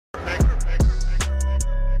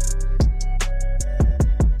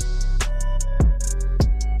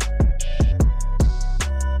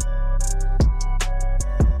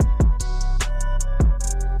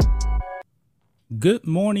Good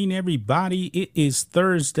morning, everybody. It is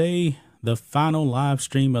Thursday, the final live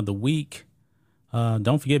stream of the week.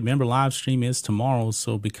 Don't forget, member live stream is tomorrow,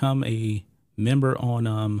 so become a member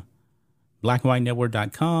on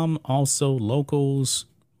blackandwhitenetwork.com, also locals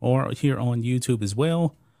or here on YouTube as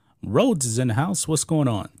well. Rhodes is in the house. What's going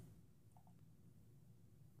on?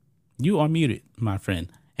 You are muted, my friend.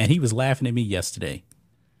 And he was laughing at me yesterday.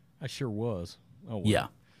 I sure was. Oh, well. Yeah.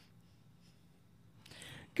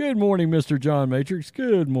 Good morning, Mr. John Matrix.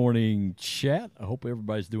 Good morning, chat. I hope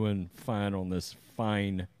everybody's doing fine on this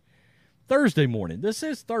fine Thursday morning. This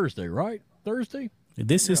is Thursday, right? Thursday?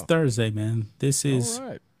 This is Thursday, man. This is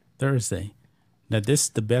Thursday. Now, this is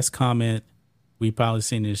the best comment we've probably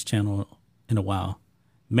seen in this channel in a while.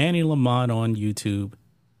 Manny Lamont on YouTube.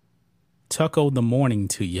 Tucko the morning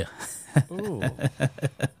to you.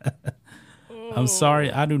 I'm sorry,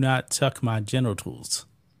 I do not tuck my genitals.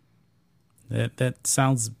 That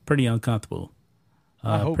sounds pretty uncomfortable.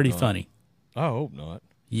 Pretty not. funny. I hope not.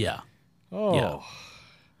 Yeah. Oh.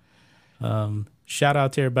 Yeah. Shout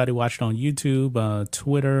out to everybody watching on YouTube,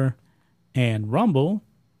 Twitter, and Rumble.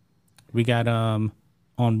 We got on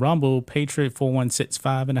Rumble, Patriot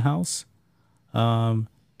 4165 in the house.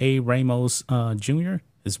 A. Ramos Jr.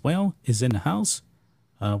 as well is in the house.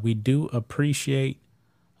 We do appreciate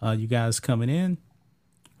you guys coming in.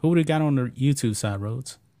 Who would have got on the YouTube side,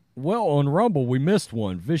 Rhodes? Well, on Rumble, we missed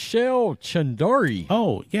one. Vishal Chandari.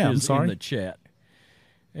 Oh, yeah, I'm sorry. In the chat.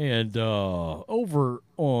 And over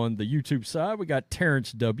on the YouTube side, we got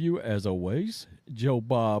Terrence W., as always. Joe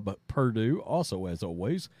Bob Purdue, also as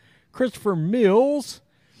always. Christopher Mills.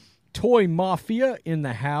 Toy Mafia in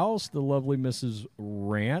the house. The lovely Mrs.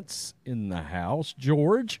 Rance in the house.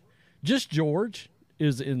 George, just George,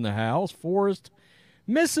 is in the house. Forrest.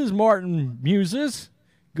 Mrs. Martin Muses.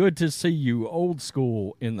 Good to see you. Old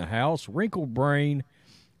School in the house. Wrinkled Brain.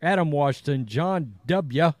 Adam Washington. John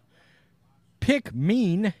W. Pick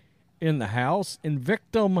Mean in the house.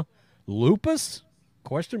 Invictum Lupus?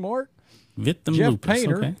 Question mark. Victim Jeff Lupus.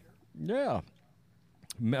 Painter. Okay. Yeah.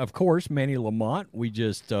 Of course, Manny Lamont. We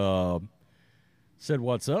just said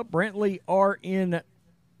what's up. Brantley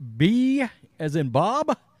RNB, as in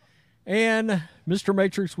Bob. And Mr.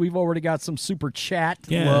 Matrix, we've already got some super chat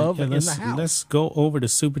love in the house. Let's go over the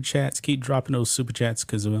super chats. Keep dropping those super chats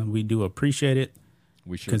because we do appreciate it.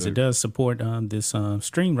 We sure do. Because it does support this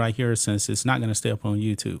stream right here since it's not going to stay up on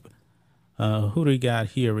YouTube. Who do we got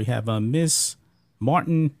here? We have Miss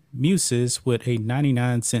Martin Muses with a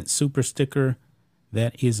 99-cent super sticker.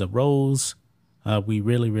 That is a rose. We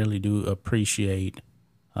really, really do appreciate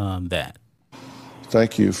that.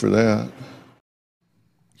 Thank you for that.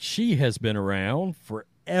 She has been around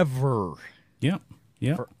forever. Yep.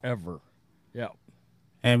 Forever. Yep.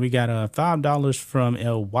 And we got $5 from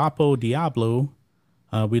El Guapo Diablo.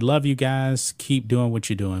 We love you guys. Keep doing what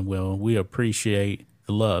you're doing. Well, we appreciate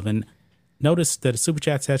the love. And notice that the super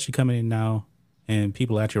chat's actually coming in now, and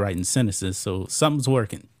people actually writing sentences. So something's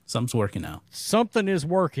working. Something's working now. Something is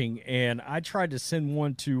working, and I tried to send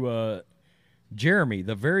one to Jeremy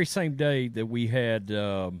the very same day that we had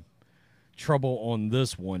trouble on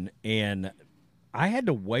this one, and I had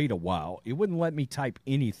to wait a while. It wouldn't let me type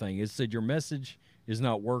anything. It said your message is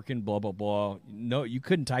not working, blah, blah, blah. No, you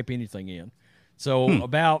couldn't type anything in. So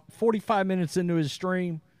about 45 minutes into his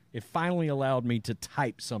stream, it finally allowed me to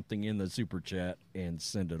type something in the super chat and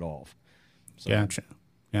send it off. So, Gotcha.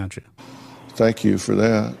 Thank you for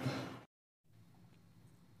that.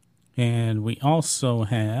 And we also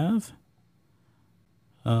have,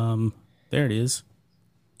 there it is,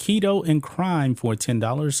 Keto and Crime for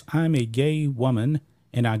 $10. I'm a gay woman,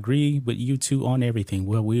 and I agree with you two on everything.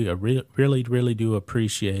 Well, we really, really do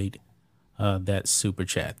appreciate that super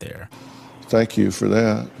chat there. Thank you for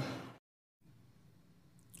that.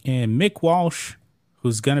 And Mick Walsh,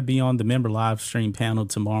 who's going to be on the member live stream panel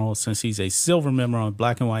tomorrow since he's a silver member on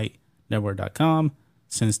blackandwhitenetwork.com,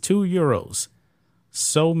 sends €2.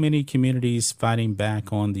 So many communities fighting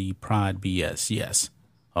back on the Pride BS. Yes,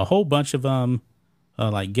 a whole bunch of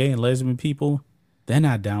like gay and lesbian people, they're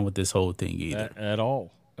not down with this whole thing either. At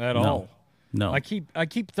all. No. I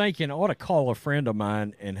keep thinking I ought to call a friend of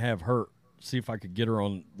mine and have her see if I could get her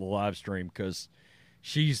on the live stream, because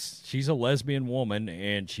she's a lesbian woman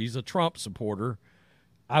and she's a Trump supporter.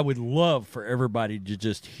 I would love for everybody to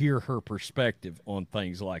just hear her perspective on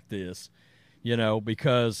things like this,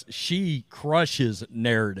 because she crushes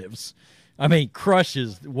narratives. I mean,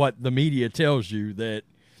 crushes what the media tells you that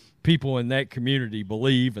people in that community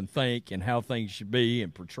believe and think and how things should be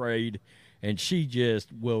and portrayed. And she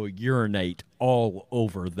just will urinate all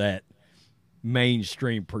over that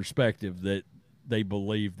mainstream perspective that they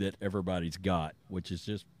believe that everybody's got, which is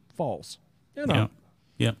just false. You know. Yep.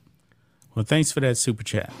 Yep. Well, thanks for that super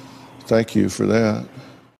chat. Thank you for that.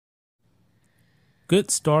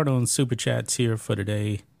 Good start on super chats here for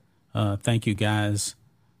today. Thank you guys.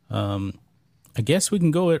 I guess we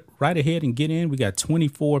can go right ahead and get in. We got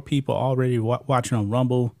 24 people already watching on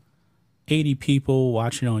Rumble, 80 people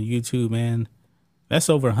watching on YouTube, man. That's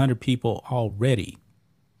over 100 people already.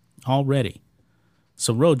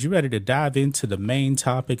 So, Rhodes, you ready to dive into the main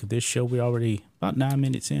topic of this show? We're already about 9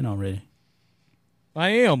 minutes in already.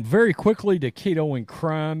 I am. Very quickly to keto and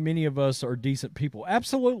crime. Many of us are decent people.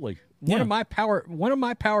 Absolutely. One of my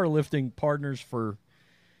powerlifting partners for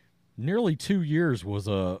nearly 2 years was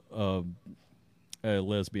a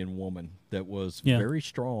lesbian woman that was very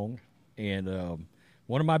strong, and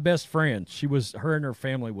one of my best friends. Her and her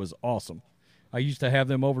family was awesome. I used to have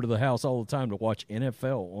them over to the house all the time to watch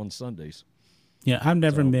NFL on Sundays. Yeah, I've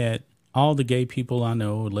never met all the gay people I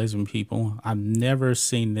know, lesbian people. I've never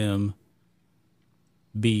seen them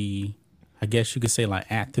be, I guess you could say, like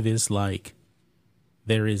activists like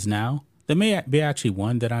there is now. There may be actually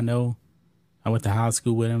one that I know. I went to high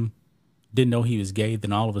school with him. Didn't know he was gay.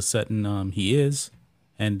 Then all of a sudden he is.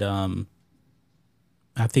 And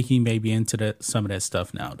I think he may be into some of that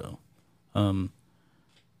stuff now, though.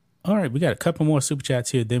 All right, we got a couple more super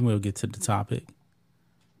chats here. Then we'll get to the topic.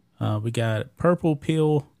 We got Purple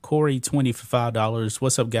Pill Corey 20 for $5.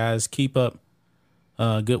 What's up, guys? Keep up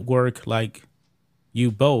good work like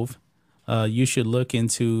you both. You should look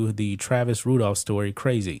into the Travis Rudolph story.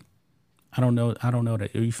 Crazy. I don't know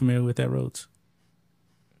that. Are you familiar with that, Rhodes?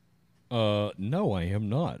 No, I am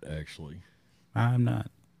not, actually. I'm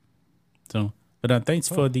not. So, but thanks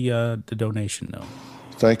for the donation, though.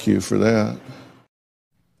 Thank you for that.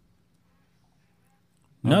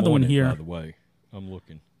 Another one here. By the way, I'm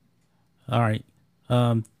looking. All right.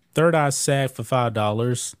 Third Eye Sag for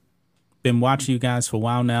 $5. Been watching you guys for a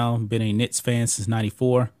while now. Been a Knicks fan since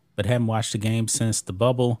 '94, but haven't watched the game since the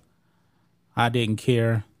bubble. I didn't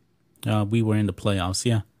care. We were in the playoffs.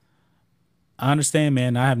 Yeah. I understand,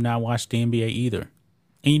 man. I have not watched the NBA either.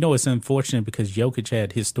 And you know, it's unfortunate because Jokic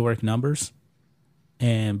had historic numbers,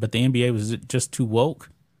 but the NBA was just too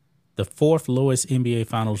woke. The fourth lowest NBA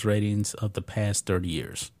Finals ratings of the past 30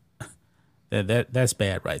 years. That's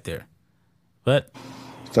bad right there. But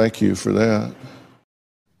thank you for that.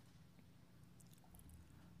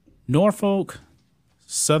 Norfolk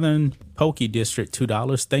Southern Pokey District,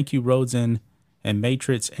 $2. Thank you, Rhodes and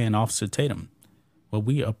Matrix and Officer Tatum. Well,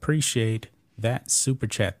 we appreciate that super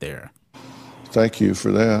chat there. Thank you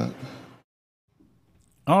for that.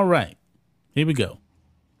 All right, here we go.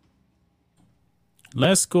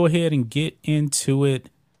 Let's go ahead and get into it.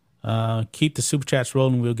 Keep the super chats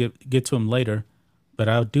rolling. We'll get to them later. But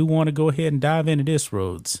I do want to go ahead and dive into this,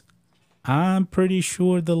 Rhodes. I'm pretty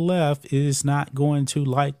sure the left is not going to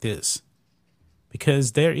like this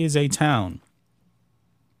because there is a town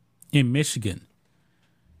in Michigan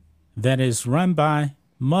that is run by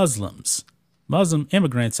Muslim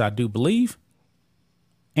immigrants, I do believe.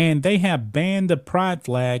 And they have banned the pride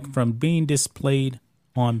flag from being displayed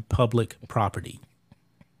on public property.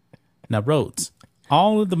 Now, Rhodes,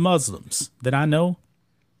 all of the Muslims that I know,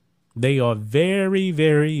 they are very,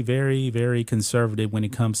 very, very, very conservative when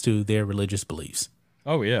it comes to their religious beliefs.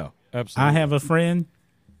 Oh, yeah, absolutely. I have a friend.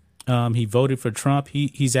 He voted for Trump.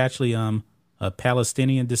 He's actually a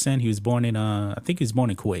Palestinian descent. He was born in, I think he was born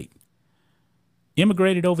in Kuwait.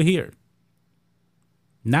 Immigrated over here.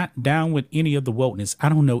 Not down with any of the wokeness. I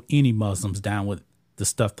don't know any Muslims down with the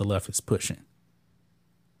stuff the left is pushing.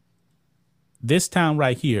 This town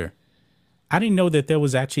right here, I didn't know that there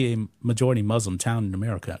was actually a majority Muslim town in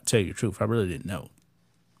America. To tell you the truth, I really didn't know.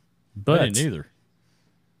 But I didn't either.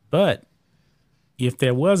 But if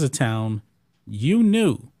there was a town, you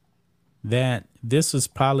knew that this was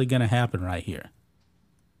probably going to happen right here.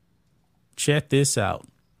 Check this out.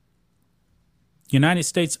 United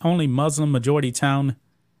States only Muslim majority town,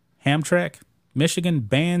 Hamtramck, Michigan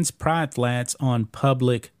bans pride flags on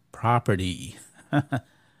public property.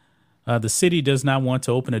 The city does not want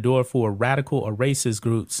to open a door for radical or racist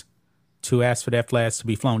groups to ask for their flags to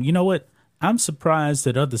be flown. You know what? I'm surprised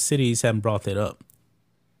that other cities haven't brought that up,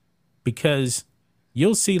 because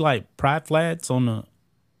you'll see like pride flags on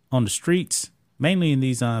the streets, mainly in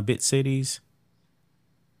these big cities.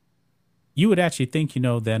 You would actually think,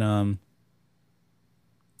 that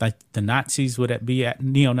like the Nazis would be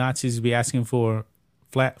neo-Nazis would be asking for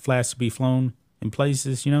flags to be flown in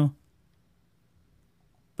places,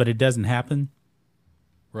 but it doesn't happen.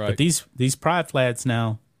 Right. But these pride flags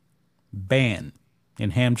now banned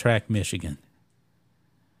in Hamtramck, Michigan.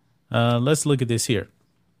 Let's look at this here.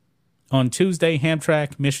 On Tuesday,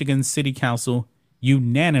 Hamtramck, Michigan City Council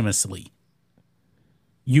unanimously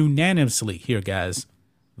unanimously here, guys,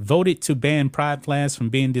 voted to ban pride flags from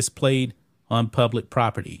being displayed on public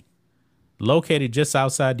property. Located just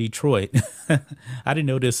outside Detroit. I didn't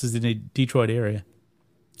know this was in the Detroit area.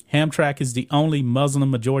 Hamtramck is the only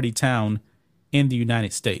Muslim-majority town in the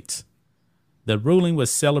United States. The ruling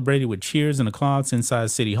was celebrated with cheers and applause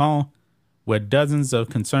inside City Hall, where dozens of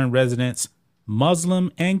concerned residents,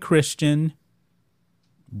 Muslim and Christian,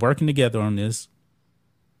 working together on this,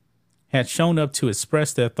 had shown up to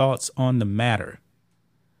express their thoughts on the matter.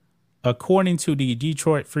 According to the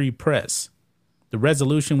Detroit Free Press, the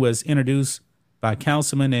resolution was introduced by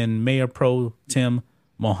Councilman and Mayor Pro Tem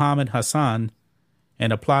Mohammed Hassan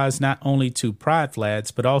and applies not only to pride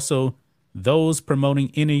flags, but also those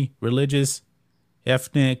promoting any religious,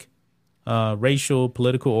 ethnic, racial,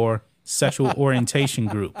 political, or sexual orientation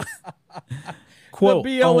group. Quote,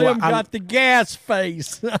 the BLM got the gas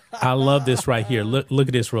face. I love this right here. Look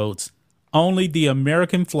at this, Rhodes. Only the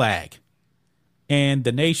American flag and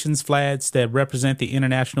the nation's flags that represent the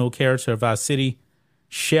international character of our city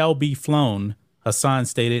shall be flown, Hassan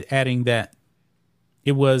stated, adding that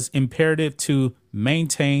it was imperative to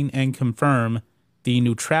maintain and confirm the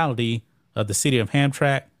neutrality of the city of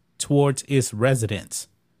Hamtramck towards its residents.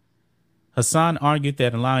 Hassan argued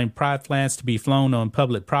that allowing pride flags to be flown on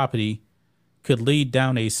public property could lead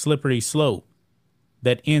down a slippery slope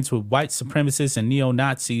that ends with white supremacists and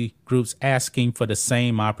neo-Nazi groups asking for the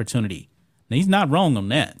same opportunity. Now, he's not wrong on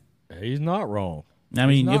that. He's not wrong. I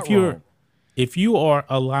mean, if you are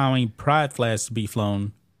allowing pride flags to be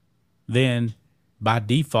flown, then by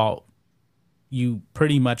default, you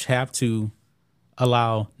pretty much have to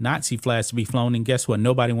allow Nazi flags to be flown. And guess what?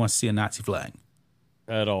 Nobody wants to see a Nazi flag.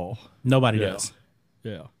 At all. Nobody does.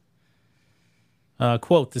 Yeah.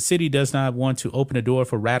 Quote, the city does not want to open the door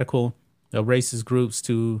for radical racist groups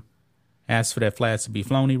to ask for their flags to be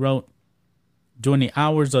flown, he wrote. During the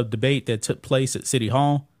hours of debate that took place at City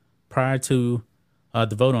Hall prior to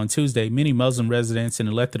the vote on Tuesday, many Muslim residents and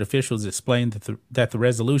elected officials explained that the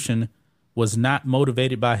resolution was not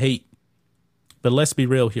motivated by hate. But let's be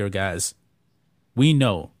real here, guys. We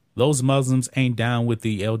know those Muslims ain't down with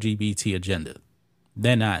the LGBT agenda.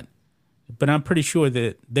 They're not. But I'm pretty sure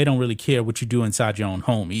that they don't really care what you do inside your own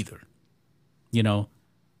home either. You know,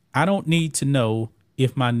 I don't need to know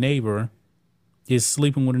if my neighbor is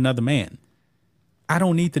sleeping with another man. I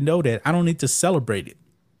don't need to know that. I don't need to celebrate it.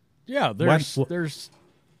 Yeah, there's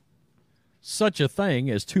such a thing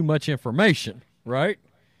as too much information, right?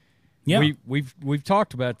 Yeah. We've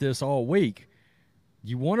talked about this all week.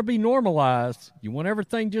 You want to be normalized, you want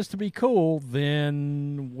everything just to be cool,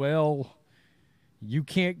 then, well, you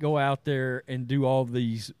can't go out there and do all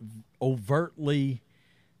these overtly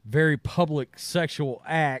very public sexual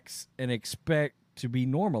acts and expect to be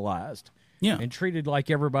normalized and treated like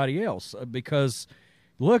everybody else. Because,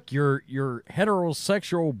 look, your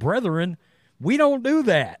heterosexual brethren, we don't do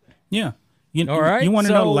that. Yeah. All right? You want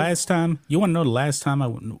to know the last time? You want to know the last time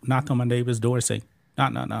I knocked on my neighbor's door and say,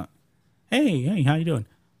 "Knock. Hey, how you doing?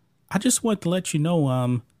 I just want to let you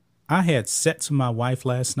know, I had sex with my wife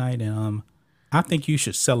last night, and I think you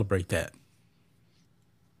should celebrate that."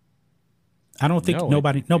 I don't think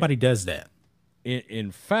nobody does that.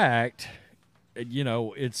 In fact, you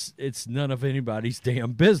know, it's none of anybody's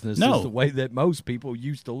damn business. No. Is the way that most people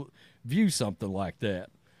used to view something like that.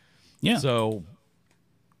 Yeah. So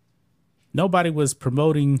nobody was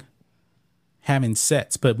promoting having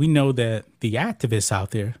sex, but we know that the activists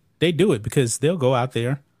out there, they do it because they'll go out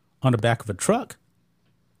there on the back of a truck,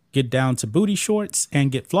 get down to booty shorts,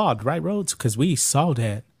 and get flogged, right, Rhodes? Because we saw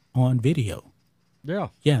that on video. Yeah,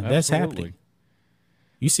 that's happening.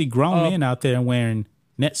 You see grown men out there wearing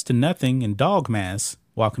next to nothing and dog masks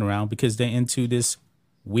walking around because they're into this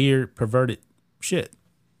weird, perverted shit.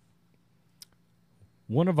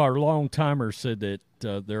 One of our long-timers said that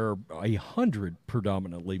there are 100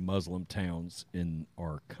 predominantly Muslim towns in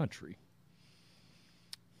our country.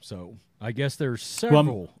 So I guess there's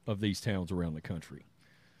several of these towns around the country.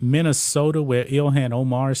 Minnesota, where Ilhan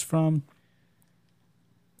Omar is from,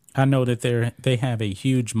 I know that they have a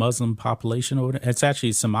huge Muslim population over there. It's actually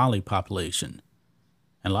a Somali population.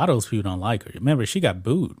 And a lot of those people don't like her. Remember, she got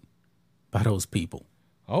booed by those people.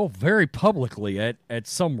 Oh, very publicly. At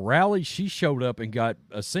some rally, she showed up and got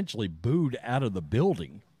essentially booed out of the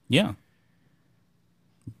building. Yeah.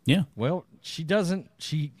 Yeah. Well, she took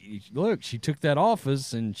that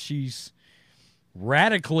office and she's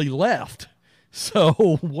radically left. So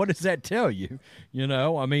what does that tell you? You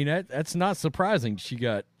know, I mean, that's not surprising. She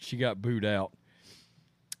got booed out.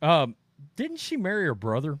 Didn't she marry her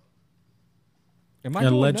brother? Am I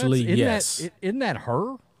allegedly? Isn't yes. Isn't that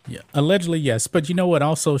her? Yeah, allegedly yes. But you know what?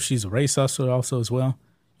 Also, she's a race hustler also as well.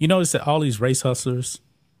 You notice that all these race hustlers,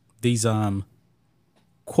 these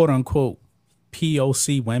quote unquote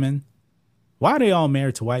POC women, why are they all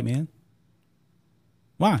married to white men?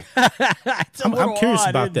 Why? I'm curious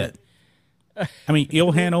about that. I mean,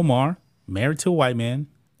 Ilhan Omar, married to a white man.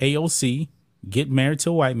 AOC, get married to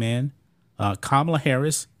a white man. Kamala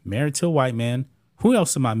Harris, married to a white man. Who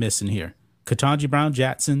else am I missing here? Ketanji Brown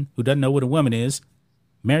Jackson, who doesn't know what a woman is,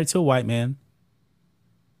 married to a white man.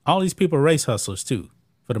 All these people are race hustlers too,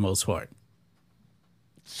 for the most part.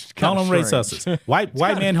 All them race hustlers. White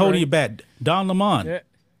man holding you back. Don Lemon,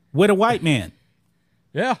 with a white man.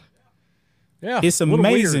 Yeah. It's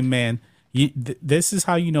amazing, man. This is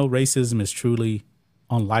how you know racism is truly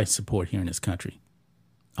on life support here in this country.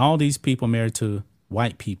 All these people married to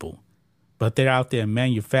white people, but they're out there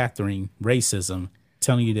manufacturing racism,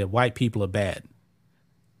 telling you that white people are bad.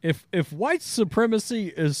 If white supremacy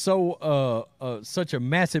is so such a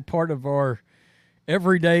massive part of our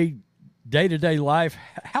everyday day-to-day life,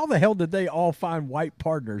 how the hell did they all find white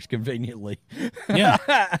partners conveniently?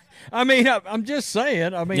 Yeah. I mean, I'm just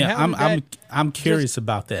saying. I mean, yeah, I'm curious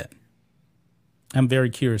about that. I'm very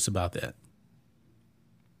curious about that.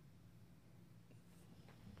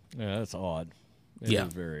 Yeah, that's odd. It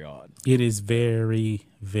is very odd. It is very,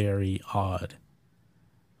 very odd.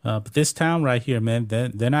 But this town right here, man,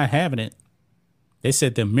 they're not having it. They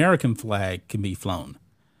said the American flag can be flown.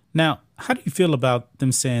 Now, how do you feel about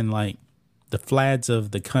them saying, like, the flags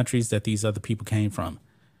of the countries that these other people came from?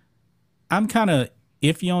 I'm kind of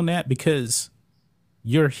iffy on that because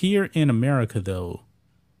you're here in America, though.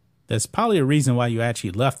 That's probably a reason why you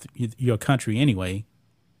actually left your country anyway.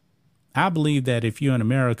 I believe that if you're in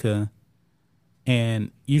America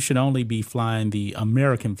and you should only be flying the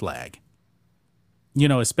American flag, you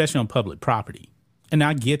know, especially on public property. And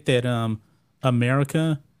I get that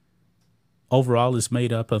America overall is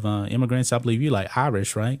made up of immigrants. I believe you like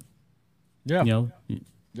Irish, right? Yeah. You know,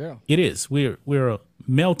 yeah. It is. We're a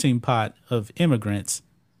melting pot of immigrants,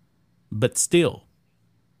 but still,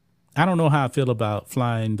 I don't know how I feel about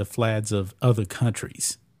flying the flags of other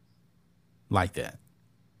countries like that.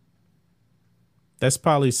 That's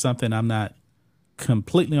probably something I'm not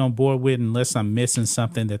completely on board with unless I'm missing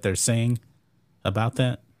something that they're saying about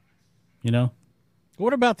that, you know?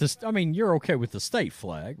 What about this? I mean, you're okay with the state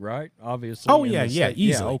flag, right? Obviously. Oh, yeah, easily.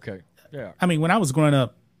 Yeah, okay. Yeah. I mean, when I was growing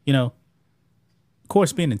up, you know, of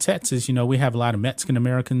course, being in Texas, you know, we have a lot of Mexican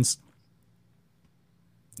Americans.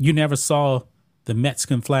 You never saw the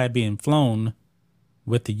Mexican flag being flown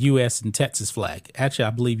with the U.S. and Texas flag. Actually,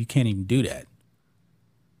 I believe you can't even do that,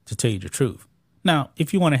 to tell you the truth. Now,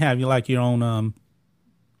 if you want to have your own,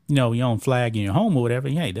 you know, your own flag in your home or whatever,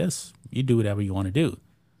 hey, you do whatever you want to do.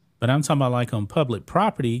 But I'm talking about like on public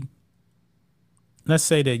property. Let's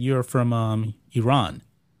say that you're from Iran.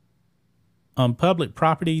 On public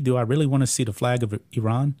property, do I really want to see the flag of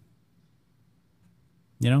Iran?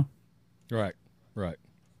 You know? Right.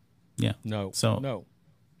 Yeah. No.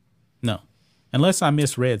 No. Unless I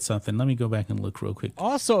misread something. Let me go back and look real quick.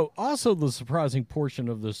 Also, the surprising portion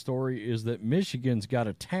of the story is that Michigan's got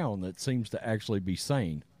a town that seems to actually be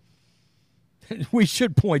sane. We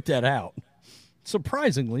should point that out.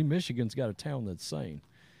 Surprisingly, Michigan's got a town that's sane.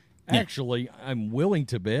 Yeah. Actually, I'm willing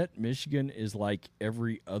to bet Michigan is like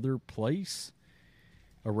every other place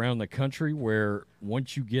around the country where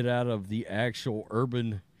once you get out of the actual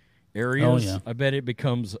urban areas, I bet it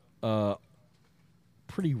becomes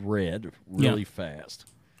pretty red really fast.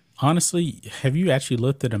 Honestly, have you actually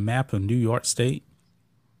looked at a map of New York State?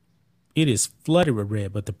 It is flooded with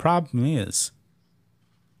red, but the problem is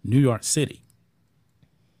New York City.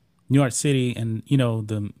 New York City and, you know,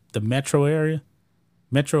 the metro area.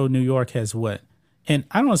 Metro New York has what? And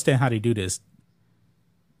I don't understand how they do this.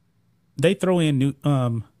 They throw in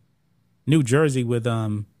New Jersey with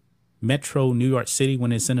Metro New York City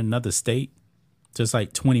when it's in another state. Just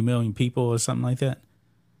like 20 million people or something like that.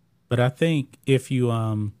 But I think if you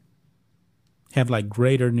have like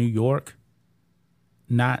Greater New York,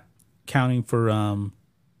 not counting for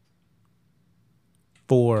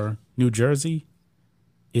New Jersey,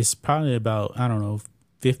 it's probably about, I don't know,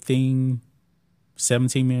 15,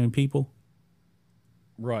 17 million people.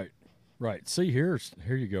 Right. See, here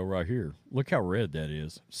you go right here. Look how red that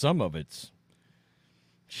is. Some of it's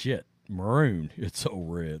maroon. It's so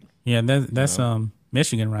red. Yeah, that's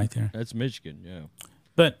Michigan right there. That's Michigan, yeah.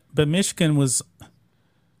 But Michigan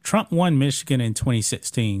Trump won Michigan in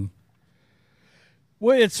 2016.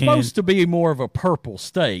 Well, it's supposed to be more of a purple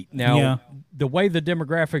state. Now, the way the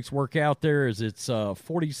demographics work out there is it's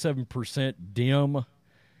 47% Dem,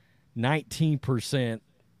 19%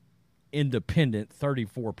 Independent,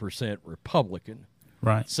 34% Republican.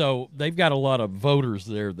 Right. So they've got a lot of voters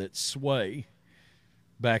there that sway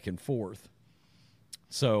back and forth.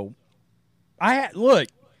 So I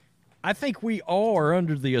think we all are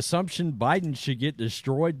under the assumption Biden should get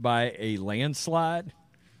destroyed by a landslide.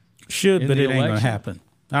 Should, but the it ain't going to election. happen.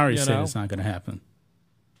 I already You said know? it's not going to happen.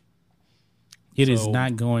 It is So-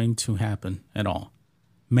 not going to happen at all.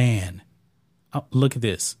 Man, look at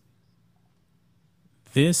this.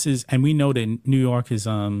 This is, and we know that New York is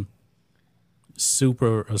a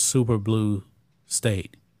super blue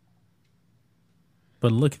state.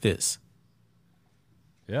 But look at this.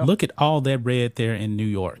 Yeah. Look at all that red there in New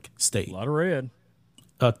York State. A lot of red.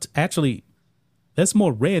 Actually, that's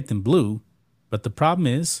more red than blue. But the problem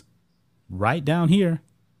is, right down here,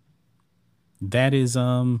 that is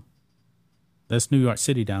that's New York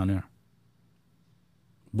City down there.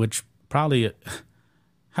 Which probably,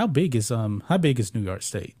 how big is New York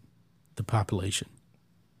State, the population?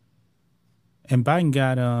 And Biden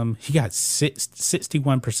got he got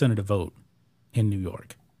 61% of the vote in New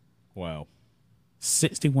York. Wow.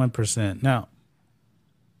 61%. Now,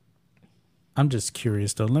 I'm just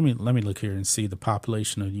curious though. Let me look here and see the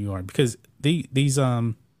population of New York, because these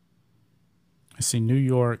I see New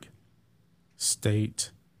York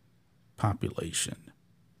State population.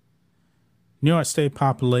 New York State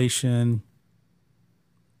population.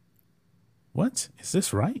 What? Is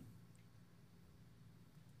this right?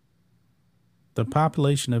 The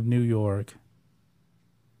population of New York.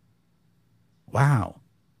 Wow.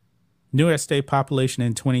 New York State population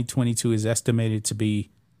in 2022 is estimated to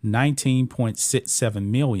be 19.67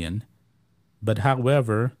 million. But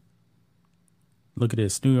however, look at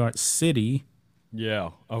this. New York City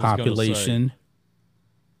Yeah. I was gonna population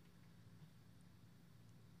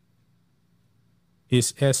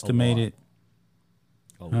is estimated. say,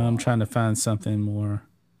 a I'm lot. trying to find something more.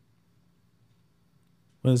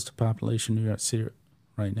 What is the population of New York City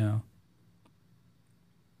right now?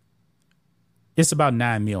 It's about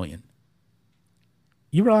 9 million.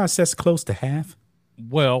 You realize that's close to half?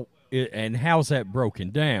 Well, and how's that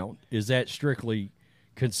broken down? Is that strictly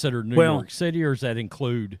considered New Well- York City, or does that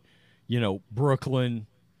include, Brooklyn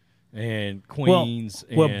and Queens?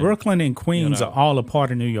 Well, and, Brooklyn and Queens know. are all a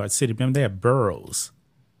part of New York City. Remember, they have boroughs.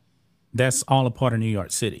 That's all a part of New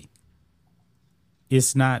York City.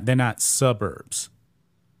 It's not, they're not suburbs.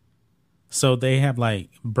 So they have like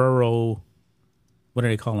borough, what do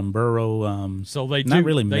they call them? Borough, So they not do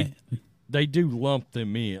really. they do lump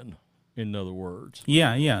them in other words.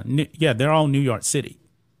 Yeah. Yeah, they're all New York City.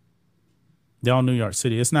 They're all New York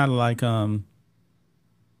City. It's not like Not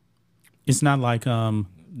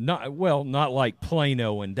like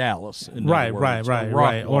Plano and Dallas. in other right, words, right.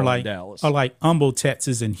 Rockwall Or and like Dallas. Humble,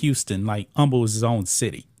 Texas and Houston. Like Humble is his own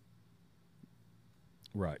city.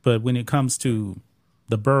 Right. But when it comes to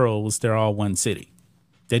the boroughs, they're all one city.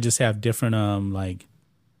 They just have different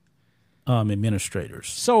administrators.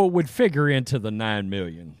 So it would figure into the 9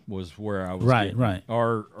 million was where I was Right, getting. right.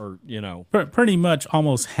 Or Pretty much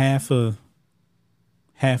almost half of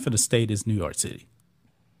the state is New York City.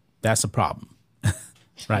 That's a problem.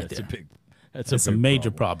 Right that's there. that's a big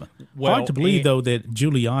major problem. problem. Well, Hard to believe and- though that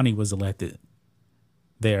Giuliani was elected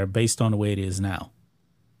there based on the way it is now.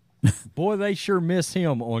 Boy, they sure miss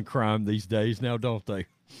him on crime these days now, don't they?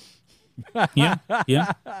 Yeah.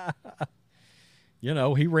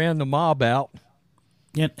 He ran the mob out.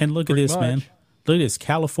 And look at Pretty this, man. much. Look at this.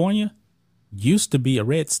 California used to be a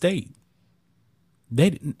red state.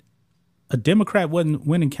 A Democrat wasn't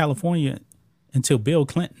winning California until Bill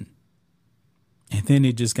Clinton. And then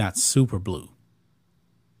it just got super blue.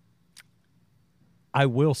 I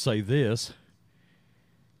will say this,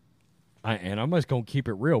 and I'm just going to keep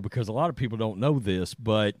it real because a lot of people don't know this,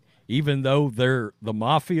 but even though they're the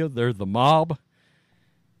mafia, they're the mob,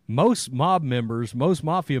 most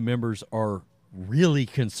mafia members are really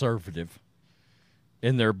conservative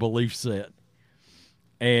in their belief set.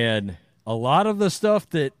 And a lot of the stuff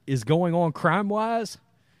that is going on crime-wise,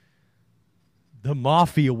 the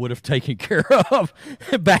mafia would have taken care of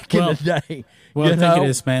back in the day. Well, think of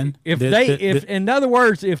this, man. In other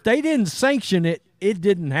words, if they didn't sanction it, it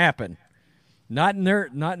didn't happen. Not in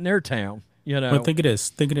their town. Well, think of this.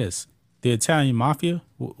 The Italian mafia,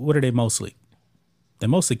 what are they mostly? They're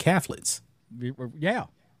mostly Catholics. Yeah.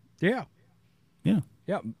 Yeah.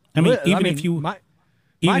 I mean, if you Michael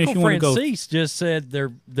want to go, Francis just said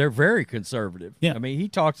they're very conservative. Yeah. I mean, he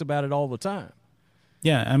talks about it all the time.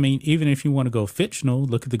 yeah, I mean, even if you want to go fictional,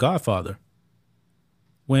 look at The Godfather.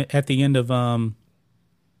 When at the end of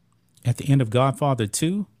Godfather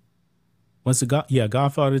 2,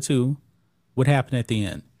 Godfather 2, what happened at the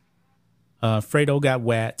end? Fredo got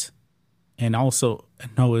whacked, And also,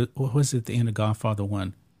 no, what was it? The end of Godfather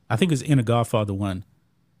 1. I think it was the end of Godfather 1,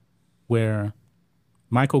 where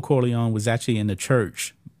Michael Corleone was actually in the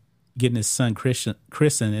church getting his son christened,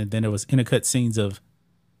 and then there was intercut scenes of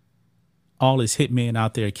all his hitmen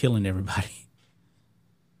out there killing everybody.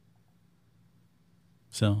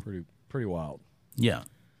 So pretty wild. Yeah.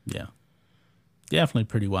 Definitely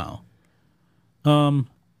pretty wild.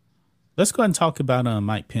 Let's go ahead and talk about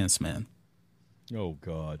Mike Pence, man. Oh,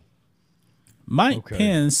 God. Mike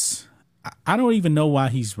Pence, I don't even know why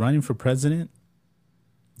he's running for president.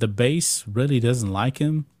 The base really doesn't like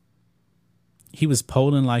him. He was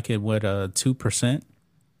polling like at 2%.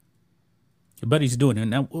 But he's doing it.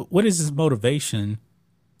 Now, what is his motivation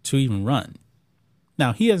to even run?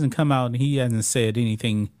 Now, he hasn't come out and he hasn't said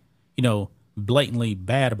anything, blatantly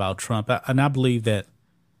bad about Trump. And I believe that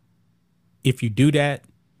if you do that,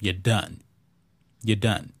 you're done. You're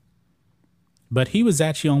done. But he was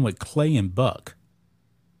actually on with Clay and Buck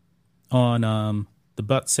on the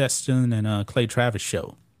Buck Sexton and Clay Travis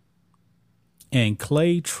show. And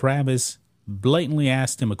Clay Travis blatantly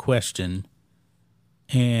asked him a question,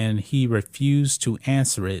 and he refused to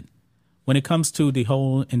answer it. When it comes to the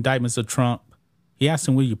whole indictments of Trump, he asked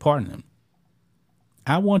him, will you pardon him?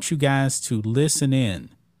 I want you guys to listen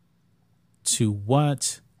in to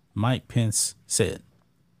what Mike Pence said.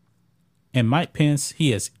 And Mike Pence,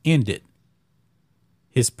 he has ended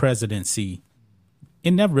his presidency.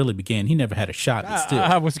 It never really began. He never had a shot. But still,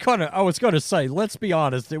 I was gonna say, let's be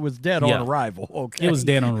honest, it was dead on arrival. Okay, it was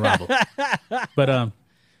dead on arrival. But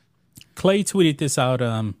Clay tweeted this out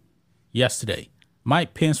yesterday.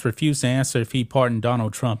 Mike Pence refused to answer if he pardoned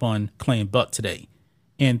Donald Trump on Clay and Buck today,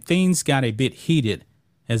 and things got a bit heated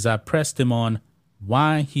as I pressed him on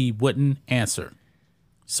why he wouldn't answer.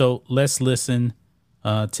 So let's listen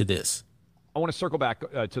to this. I want to circle back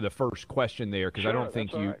to the first question there because I don't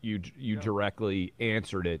think you directly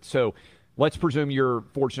answered it. So let's presume you're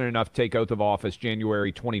fortunate enough to take oath of office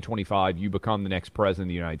January 2025. You become the next president of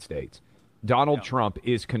the United States. Donald Trump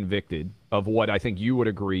is convicted of what I think you would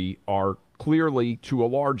agree are clearly, to a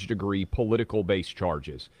large degree, political-based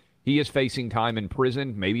charges. He is facing time in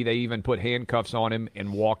prison. Maybe they even put handcuffs on him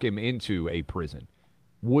and walk him into a prison.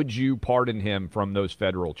 Would you pardon him from those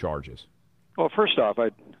federal charges? Well, first off,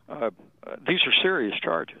 these are serious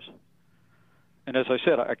charges. And as I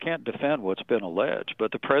said, I can't defend what's been alleged,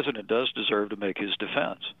 but the president does deserve to make his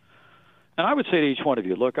defense. And I would say to each one of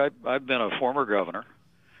you, look, I've been a former governor.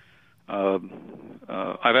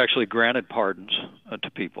 I've actually granted pardons to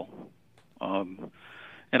people.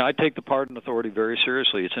 And I take the pardon authority very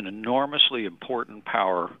seriously. It's an enormously important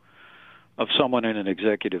power of someone in an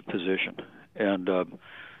executive position. And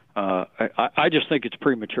I just think it's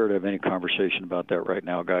premature to have any conversation about that right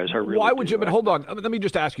now, guys. I really Why would you? But hold on. Let me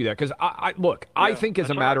just ask you that because I think as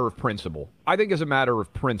a matter of principle,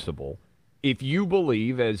 if you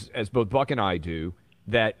believe, as both Buck and I do,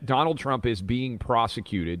 that Donald Trump is being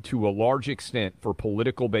prosecuted to a large extent for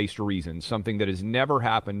political-based reasons, something that has never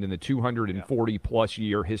happened in the 240-plus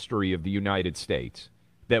year history of the United States,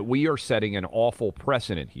 that we are setting an awful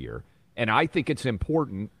precedent here. And I think it's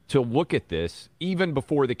important to look at this even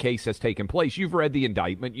before the case has taken place. You've read the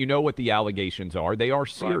indictment. You know what the allegations are. They are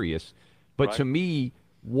serious. Right. But to me,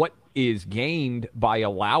 what is gained by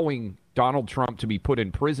allowing Donald Trump to be put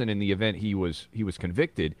in prison in the event he was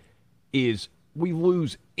convicted is we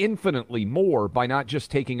lose infinitely more by not just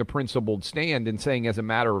taking a principled stand and saying as a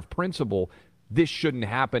matter of principle, this shouldn't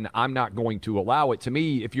happen. I'm not going to allow it. To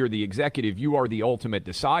me, if you're the executive, you are the ultimate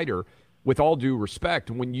decider. With all due respect,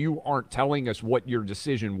 when you aren't telling us what your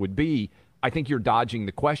decision would be, I think you're dodging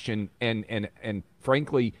the question and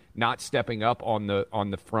frankly not stepping up on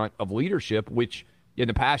the front of leadership, which in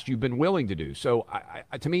the past you've been willing to do. So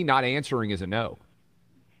to me, not answering is a no.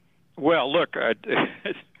 Well, look,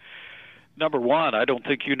 number one, I don't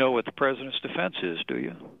think you know what the president's defense is, do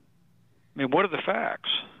you? I mean, what are the facts?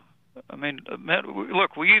 I mean,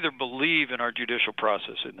 look, we either believe in our judicial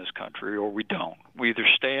process in this country or we don't. We either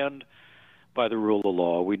stand by the rule of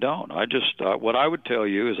law or we don't. I just, what I would tell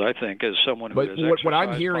you is I think as someone who has exercised what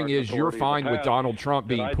I'm hearing is you're fine with past, Donald Trump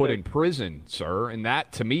being put in prison, sir, and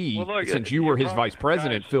that to me, since you were his vice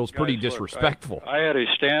president, feels pretty disrespectful. Look, I had a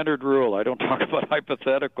standard rule. I don't talk about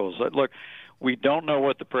hypotheticals. Look, we don't know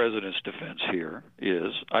what the president's defense here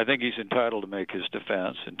is. I think he's entitled to make his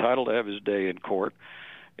defense, entitled to have his day in court.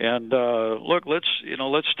 And look, let's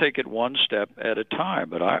take it one step at a time.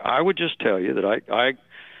 But I would just tell you that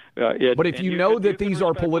but if you know that these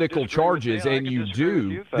are political charges, and you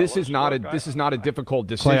do, this is not a difficult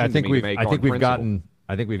decision. Clay, I think to make. I think we've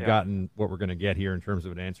gotten what we're going to get here in terms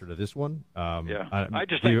of an answer to this one. I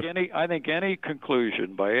think any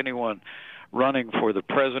conclusion by anyone running for the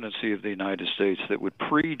presidency of the United States that would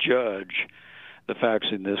prejudge the facts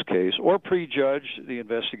in this case or prejudge the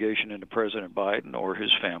investigation into President Biden or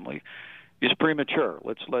his family is premature.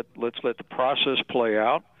 Let's let the process play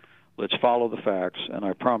out. Let's follow the facts, and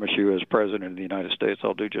I promise you, as President of the United States,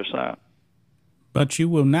 I'll do just that. But you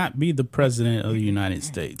will not be the President of the United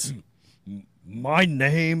States. My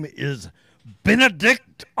name is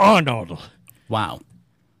Benedict Arnold. Wow.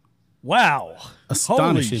 Holy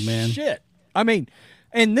Astonishing, man. Shit. I mean,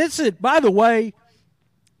 and this is, by the way,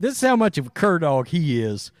 this is how much of a cur dog he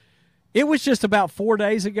is. It was just about 4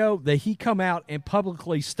 days ago that he come out and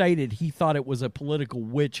publicly stated he thought it was a political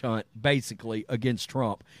witch hunt, basically, against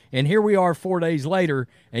Trump. And here we are 4 days later,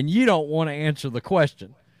 and you don't want to answer the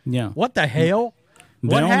question. Yeah. What the hell?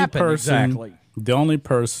 What happened exactly? The only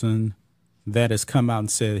person that has come out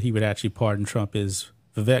and said he would actually pardon Trump is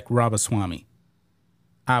Vivek Ramaswamy.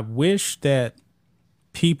 I wish that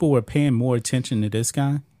people were paying more attention to this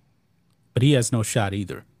guy, but he has no shot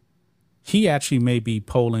either. He actually may be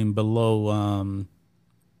polling below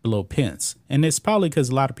Pence, and it's probably because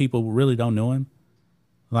a lot of people really don't know him.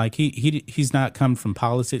 Like he's not coming from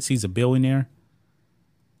politics. He's a billionaire.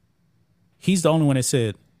 He's the only one that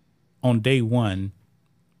said on day one,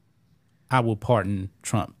 I will pardon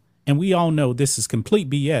Trump. And we all know this is complete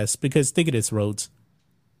BS because think of this, Rhodes.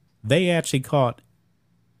 They actually caught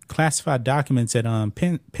classified documents at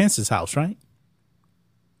Pence's house, right?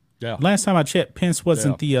 Yeah. Last time I checked, Pence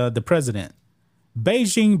wasn't the president.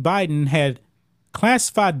 Beijing Biden had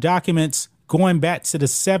classified documents going back to the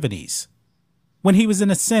 70s when he was in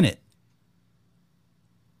the Senate.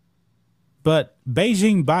 But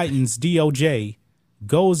Beijing Biden's DOJ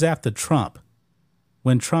goes after Trump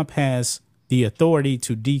when Trump has the authority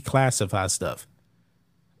to declassify stuff.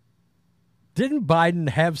 Didn't Biden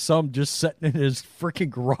have some just sitting in his freaking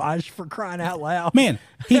garage, for crying out loud? Man,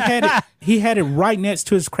 he had it right next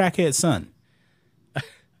to his crackhead son.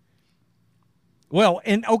 Well,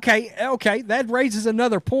 and okay, that raises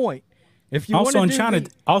another point. If you also want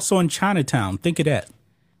in Chinatown, think of that.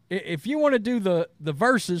 If you want to do the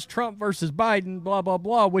versus Trump versus Biden, blah blah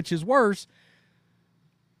blah, which is worse?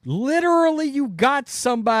 Literally, you got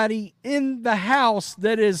somebody in the House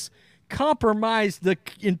that is compromised the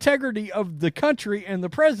integrity of the country and the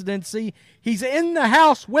presidency. He's in the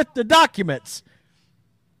House with the documents.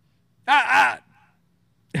 Hello,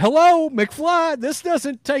 McFly. This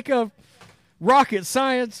doesn't take a rocket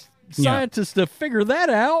scientist to figure that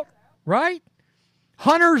out, right?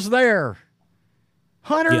 Hunter's there.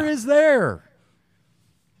 Hunter is there.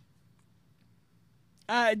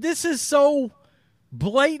 This is so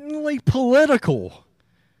blatantly political.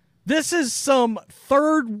 This is some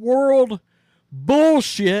third world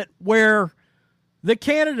bullshit where the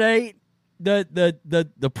candidate,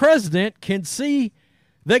 the president can see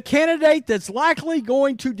the candidate that's likely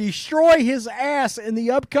going to destroy his ass in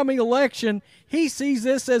the upcoming election. He sees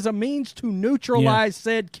this as a means to neutralize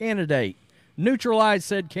said candidate. Neutralize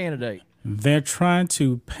said candidate. They're trying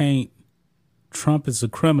to paint Trump as a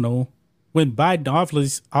criminal when Biden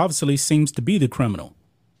obviously seems to be the criminal.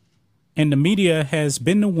 And the media has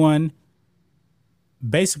been the one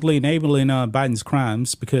basically enabling Biden's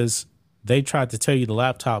crimes because they tried to tell you the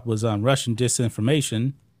laptop was Russian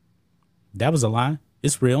disinformation. That was a lie.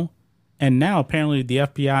 It's real. And now apparently the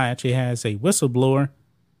FBI actually has a whistleblower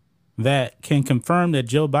that can confirm that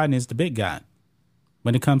Joe Biden is the big guy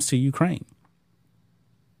when it comes to Ukraine.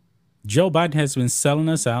 Joe Biden has been selling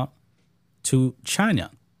us out to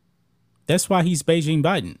China. That's why he's Beijing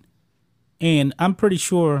Biden. And I'm pretty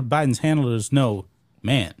sure Biden's handlers know,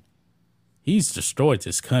 man, he's destroyed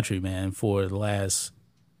this country, man, for the last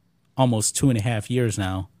almost 2.5 years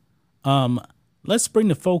now. Let's bring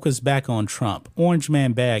the focus back on Trump, orange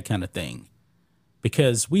man bad kind of thing,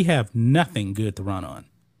 because we have nothing good to run on.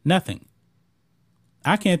 Nothing.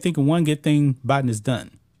 I can't think of one good thing Biden has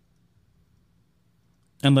done.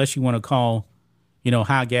 Unless you want to call,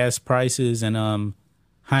 high gas prices and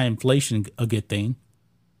high inflation a good thing.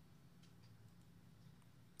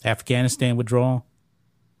 Afghanistan withdrawal.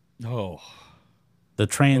 Oh. The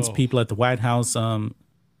trans people at the White House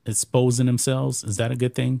exposing themselves. Is that a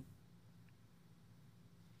good thing?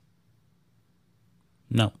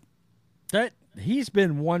 No. That he's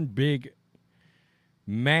been one big,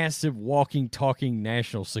 massive, walking, talking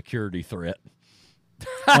national security threat.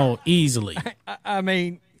 Oh, easily. I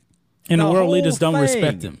mean, and the world leaders don't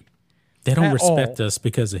respect him. They don't respect us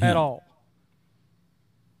because of him. At all.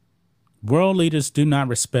 World leaders do not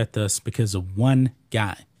respect us because of one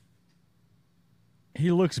guy.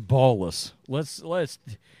 He looks ballless. Let's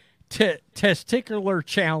testicular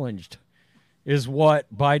challenged is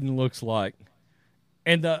what Biden looks like.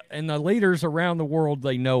 And the leaders around the world,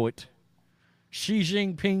 they know it. Xi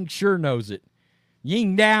Jinping sure knows it.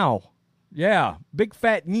 Ying Dao. Yeah, big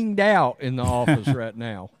fat Ying Dao in the office right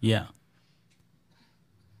now. Yeah.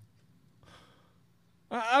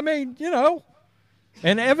 I mean,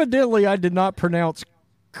 and evidently I did not pronounce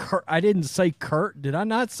I didn't say Kurt. Did I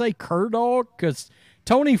not say Dog? Because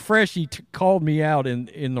Tony Freshy called me out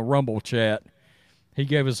in the Rumble chat. He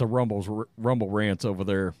gave us a Rumble rants over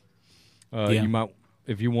there. You might,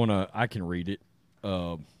 if you want to, I can read it.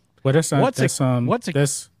 Well, that's not.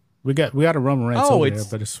 We got a Rumble rants over there,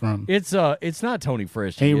 but it's from. It's not Tony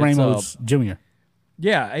Freshy. A. Ramos Jr.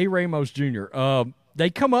 Yeah, A. Ramos Jr. They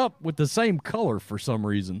come up with the same color for some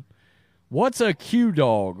reason. What's a Q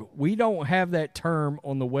dog? We don't have that term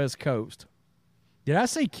on the West Coast. Did I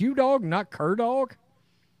say Q dog, not cur dog?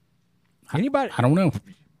 Anybody? I don't know.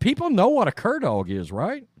 People know what a cur dog is,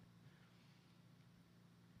 right?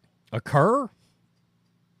 A cur?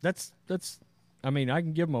 That's. I mean, I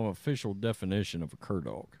can give them an official definition of a cur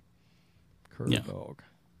dog. Cur dog.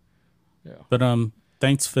 Yeah. But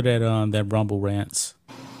thanks for that Rumble rants.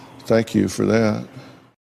 Thank you for that.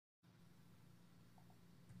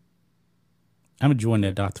 I'm enjoying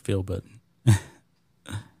that Dr. Phil button.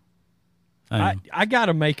 I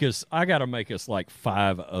gotta make us like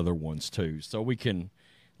 5 other ones too, so we can,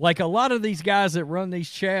 like, a lot of these guys that run these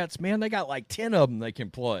chats, man, they got like 10 of them they can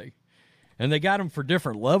play, and they got them for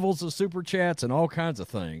different levels of super chats and all kinds of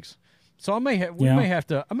things. So I may have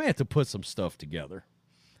to put some stuff together.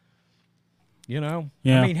 Yeah.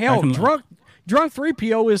 I mean, hell, drunk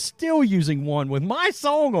 3PO is still using one with my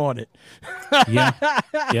song on it.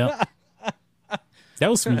 Yeah. That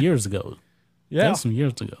was some years ago. Yeah. That was some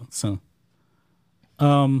years ago. So,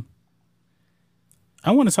 I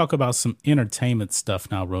want to talk about some entertainment stuff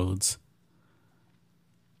now, Rhodes.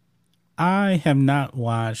 I have not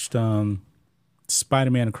watched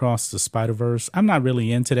Spider-Man Across the Spiderverse. I'm not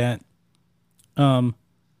really into that.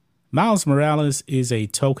 Miles Morales is a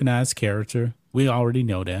tokenized character. We already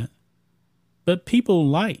know that. But people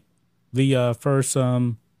like the first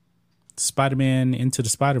Spider-Man Into the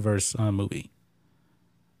Spider-Verse movie.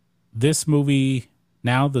 This movie,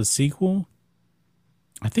 now the sequel,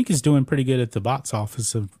 I think is doing pretty good at the box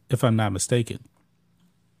office, if I'm not mistaken.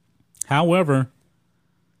 However,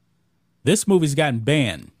 this movie's gotten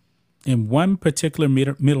banned in one particular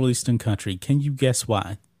Middle Eastern country. Can you guess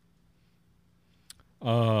why?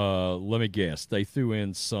 Let me guess. They threw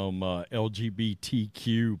in some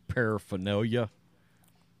LGBTQ paraphernalia.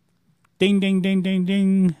 Ding, ding, ding, ding,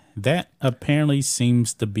 ding. That apparently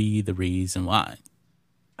seems to be the reason why.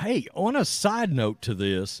 Hey, on a side note to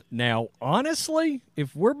this, now, honestly,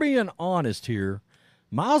 if we're being honest here,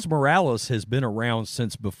 Miles Morales has been around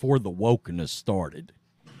since before the wokeness started.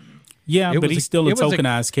 Yeah, but he's still a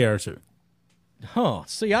tokenized character. Huh.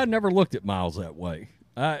 See, I never looked at Miles that way.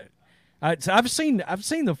 I've seen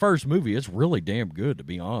the first movie. It's really damn good, to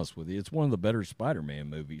be honest with you. It's one of the better Spider-Man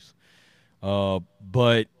movies.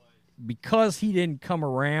 But because he didn't come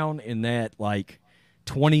around in that, like,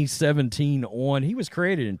 2017 on, he was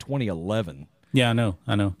created in 2011. Yeah, I know.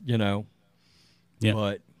 Yeah.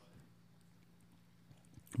 But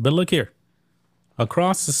look here.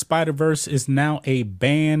 Across the Spider-Verse is now a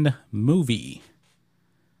banned movie.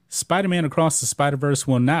 Spider-Man Across the Spider-Verse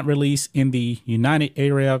will not release in the United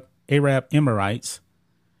Arab Emirates,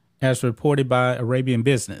 as reported by Arabian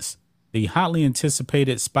Business. The hotly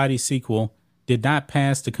anticipated Spidey sequel did not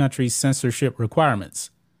pass the country's censorship requirements.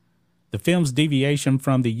 The film's deviation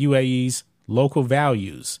from the UAE's local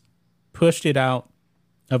values pushed it out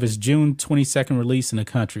of its June 22nd release in the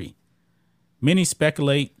country. Many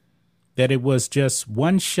speculate that it was just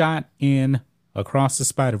one shot in Across the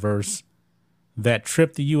Spider-Verse that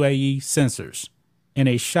tripped the UAE censors, and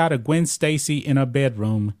a shot of Gwen Stacy in her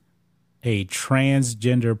bedroom. A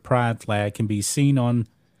transgender pride flag can be seen on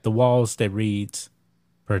the walls that reads,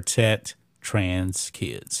 "Protect Trans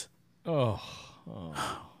Kids." Oh.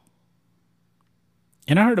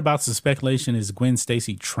 And I heard about some speculation is Gwen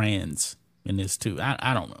Stacy trans in this too.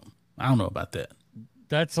 I don't know. I don't know about that.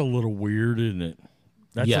 That's a little weird, isn't it?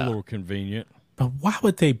 That's a little convenient. But why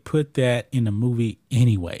would they put that in the movie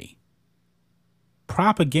anyway?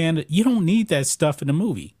 Propaganda. You don't need that stuff in the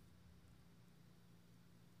movie.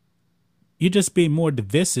 You're just being more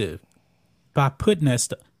divisive by putting that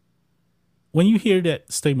stuff. When you hear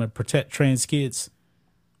that statement, "protect trans kids,"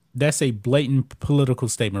 that's a blatant political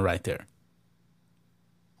statement right there.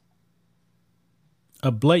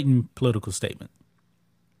 A blatant political statement.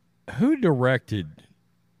 Who directed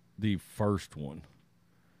the first one?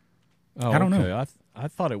 Oh, I don't know. I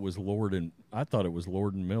thought it was Lord and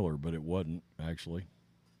Miller, but it wasn't actually.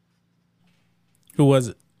 Who was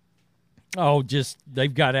it? Oh, just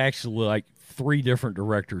they've got actually like 3 different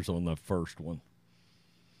directors on the first one.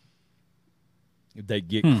 They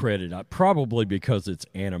get credit, probably because it's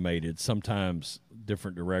animated. Sometimes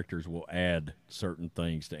different directors will add certain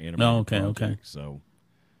things to animated projects. So,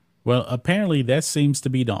 well, apparently that seems to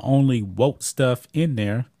be the only woke stuff in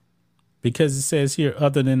there, because it says here,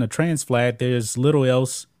 other than a trans flag, there's little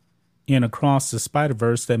else in Across the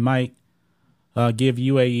Spiderverse that might give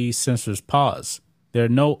UAE censors pause. There are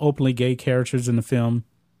no openly gay characters in the film,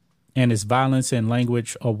 and its violence and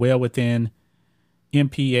language are well within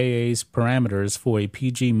MPAA's parameters for a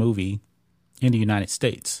PG movie in the United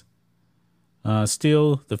States.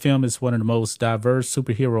 Still, the film is one of the most diverse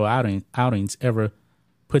superhero outings ever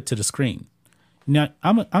put to the screen. Now,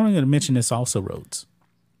 I'm going to mention this also, Rhodes.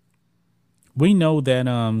 We know that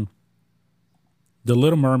The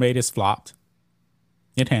Little Mermaid has flopped.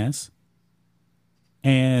 It has.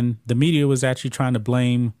 And the media was actually trying to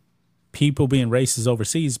blame people being racist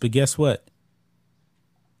overseas, but guess what?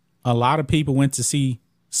 A lot of people went to see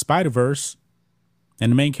Spider-Verse,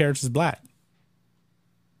 and the main character is black.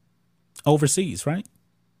 Overseas, right?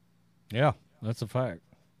 yeah, that's a fact.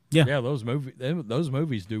 Yeah. Yeah, those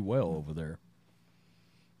movies do well over there.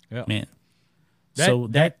 Yeah, Man.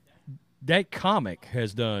 That comic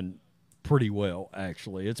has done pretty well,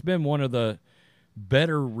 actually. It's been one of the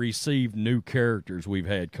better received new characters we've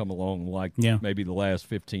had come along, like maybe the last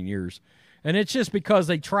 15 years. And it's just because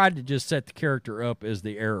they tried to just set the character up as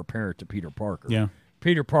the heir apparent to Peter Parker. Yeah.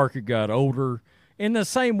 Peter Parker got older. In the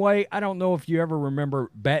same way, I don't know if you ever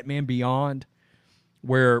remember Batman Beyond,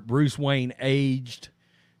 where Bruce Wayne aged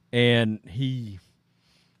and he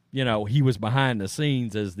was behind the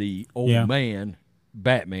scenes as the old man,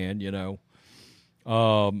 Batman,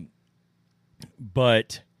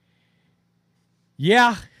 But,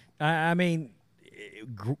 yeah, I mean,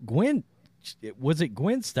 Gwen... Was it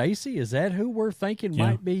Gwen Stacy? Is that who we're thinking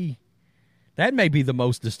might be? That may be the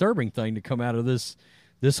most disturbing thing to come out of this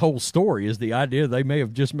whole story, is the idea they may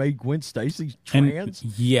have just made Gwen Stacy trans.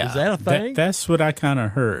 And, is that a thing? That's what I kind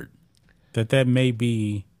of heard. That may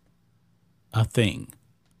be a thing,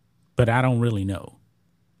 but I don't really know.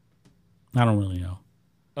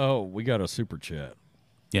 Oh, we got a super chat.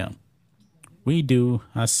 Yeah, we do.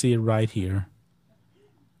 I see it right here.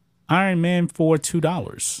 Iron Man for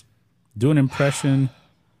 $2. Do an impression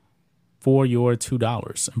for your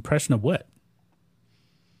 $2. Impression of what?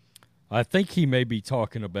 I think he may be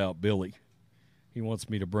talking about Billy. He wants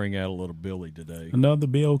me to bring out a little Billy today. Another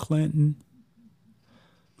Bill Clinton?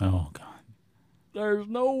 Oh, God. There's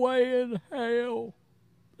no way in hell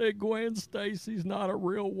that Gwen Stacy's not a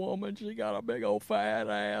real woman. She got a big old fat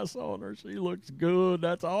ass on her. She looks good.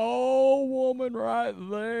 That's all woman right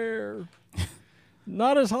there.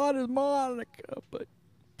 Not as hot as Monica, but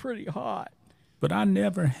pretty hot. But I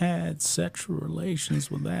never had sexual relations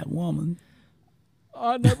with that woman.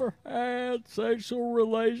 I never had sexual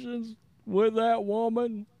relations with that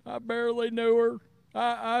woman. I barely knew her.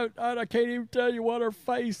 I can't even tell you what her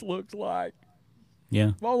face looks like.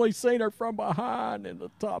 Yeah. I've only seen her from behind and the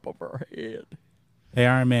top of her head. Hey,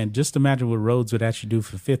 Iron Man, just imagine what Rhodes would actually do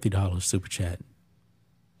for $50 super chat.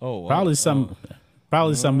 Oh, probably something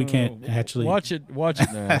we can't actually watch it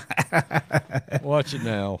now. Watch it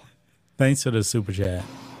now. Thanks for the super chat.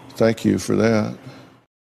 Thank you for that.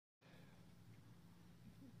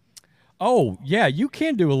 Oh, yeah, you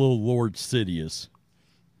can do a little Lord Sidious.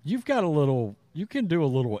 You can do a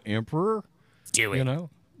little Emperor. Do it.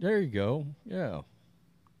 There you go. Yeah.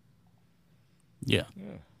 Yeah.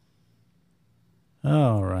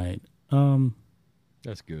 All right.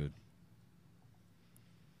 That's good.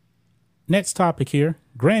 Next topic here.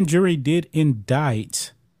 Grand jury did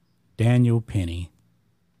indict Daniel Penny.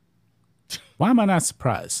 Why am I not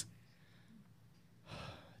surprised?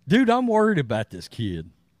 Dude, I'm worried about this kid.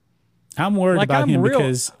 I'm worried about him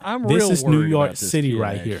because this is New York City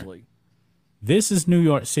right here. This is New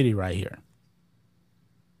York City right here.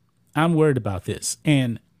 I'm worried about this.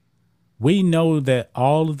 And we know that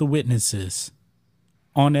all of the witnesses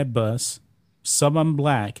on that bus, some of them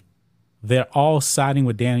black, they're all siding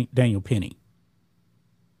with Daniel Penny.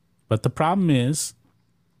 But the problem is,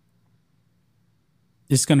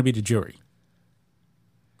 it's going to be the jury.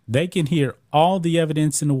 They can hear all the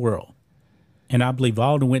evidence in the world, and I believe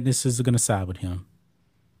all the witnesses are going to side with him.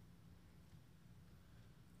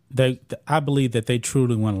 I believe that they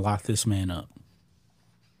truly want to lock this man up.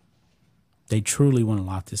 They truly want to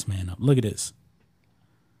lock this man up. Look at this.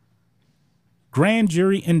 Grand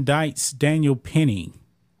jury indicts Daniel Penny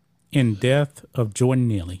in death of Jordan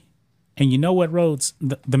Neely. And you know what, Rhodes?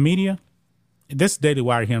 The media, this is Daily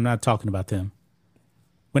Wire here, I'm not talking about them.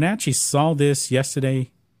 When I actually saw this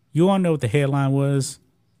yesterday, you all know what the headline was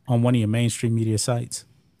on one of your mainstream media sites?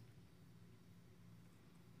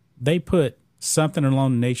 They put something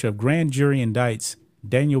along the nature of grand jury indicts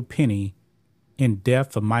Daniel Penny in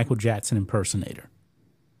death of Michael Jackson impersonator.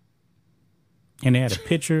 And they had a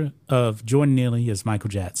picture of Jordan Neely as Michael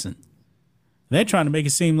Jackson. They're trying to make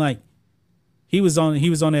it seem like he was on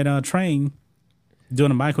that train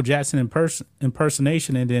doing a Michael Jackson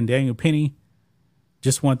impersonation, and then Daniel Penny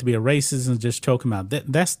just wanted to be a racist and just choke him out.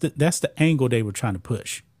 That's the angle they were trying to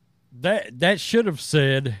push. That should have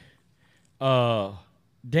said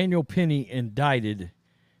Daniel Penny indicted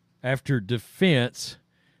after defense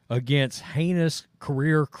against heinous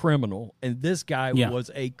career criminal, and this guy was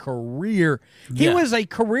a career. He was a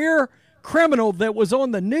career criminal that was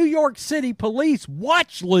on the New York City police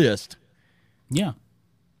watch list. Yeah.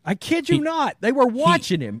 I kid you not. They were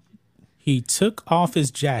watching him. He took off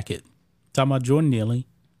his jacket, talking about Jordan Neely,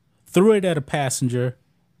 threw it at a passenger,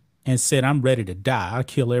 and said, "I'm ready to die. I'll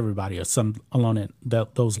kill everybody," or something along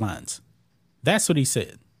those lines. That's what he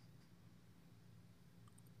said.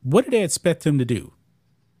 What did they expect him to do?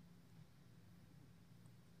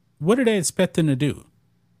 What did they expect him to do?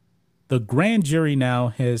 The grand jury now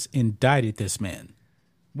has indicted this man.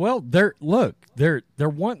 Well, they're wanting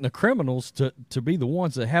the criminals to be the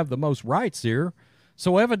ones that have the most rights here.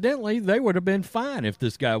 So evidently they would have been fine if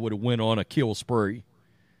this guy would have went on a kill spree.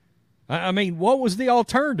 I mean, what was the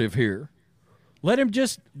alternative here? Let him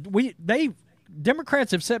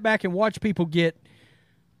Democrats have sat back and watched people get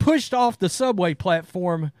pushed off the subway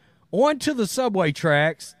platform onto the subway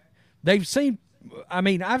tracks. They've seen,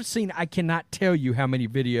 I cannot tell you how many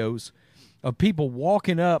videos of people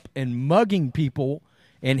walking up and mugging people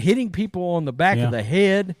and hitting people on the back of the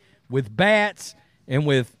head with bats and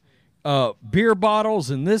with beer bottles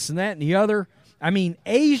and this and that and the other. I mean,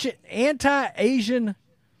 anti-Asian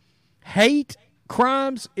hate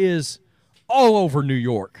crimes is all over New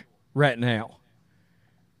York right now.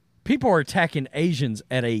 People are attacking Asians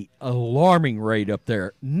at an alarming rate up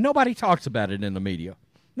there. Nobody talks about it in the media.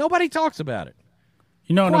 Nobody talks about it.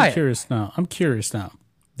 You know what? I'm curious now.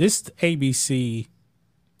 This ABC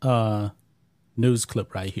news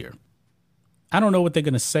clip right here. I don't know what they're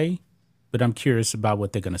going to say, but I'm curious about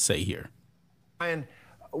what they're going to say here. Ryan,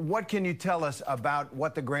 what can you tell us about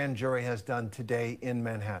what the grand jury has done today in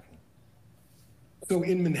Manhattan? So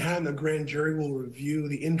in Manhattan, the grand jury will review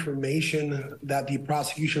the information that the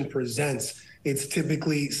prosecution presents. It's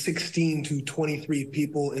typically 16 to 23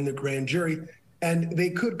 people in the grand jury, and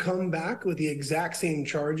they could come back with the exact same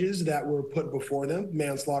charges that were put before them,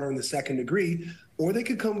 manslaughter in the second degree, or they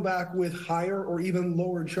could come back with higher or even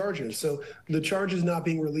lower charges. So the charges not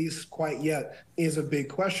being released quite yet is a big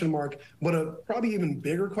question mark. But a probably even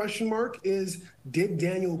bigger question mark is, did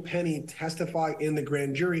Daniel Penny testify in the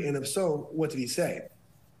grand jury? And if so, what did he say?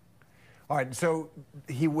 All right, so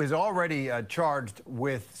he was already charged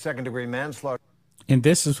with second-degree manslaughter. And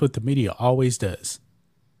this is what the media always does.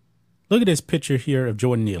 Look at this picture here of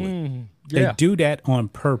Jordan Neely. They do that on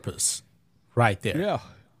purpose right there. Yeah.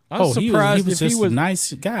 I'm surprised he was just a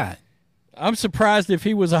nice guy. I'm surprised if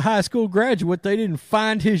he was a high school graduate, they didn't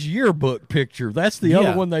find his yearbook picture. That's the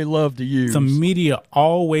other one they love to use. The media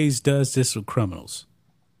always does this with criminals.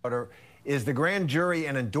 Is the grand jury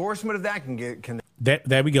an endorsement of that?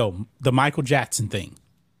 There we go. The Michael Jackson thing.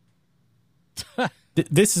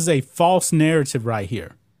 This is a false narrative right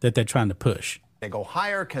here that they're trying to push. They go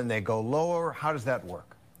higher? Can they go lower? How does that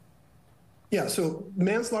work? Yeah, so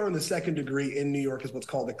manslaughter in the second degree in New York is what's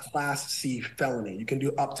called a Class C felony. You can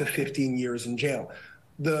do up to 15 years in jail.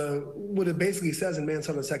 What it basically says in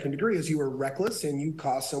manslaughter in the second degree is you were reckless and you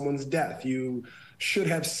caused someone's death. You should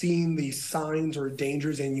have seen the signs or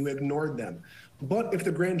dangers and you ignored them. But if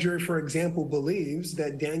the grand jury, for example, believes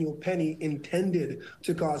that Daniel Penny intended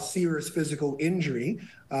to cause serious physical injury,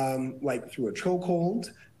 like through a chokehold,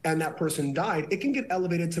 and that person died, it can get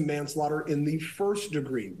elevated to manslaughter in the first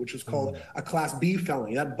degree, which is called a Class B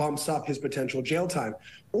felony. That bumps up his potential jail time.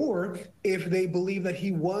 Or if they believe that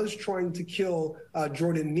he was trying to kill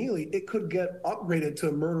Jordan Neely, it could get upgraded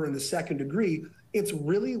to murder in the second degree. It's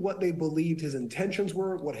really what they believed his intentions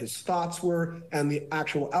were, what his thoughts were, and the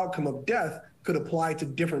actual outcome of death could apply to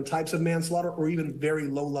different types of manslaughter or even very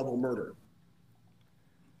low-level murder.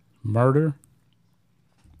 Murder?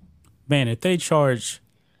 Man, if they charge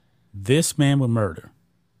this man with murder,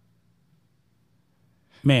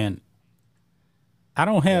 man, I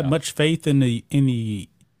don't have much faith in the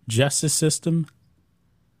justice system,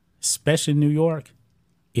 especially in New York.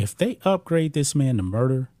 If they upgrade this man to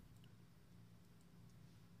murder,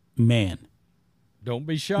 man, don't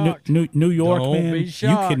be shocked. New York, don't man, be you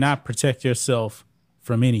shocked. cannot protect yourself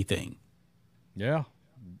from anything. Yeah.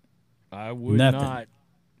 I would Nothing. not.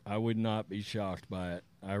 I would not be shocked by it.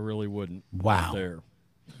 I really wouldn't. Wow. Right there.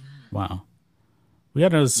 Wow. We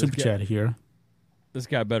got another super chat here. This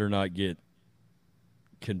guy better not get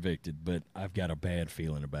convicted, but I've got a bad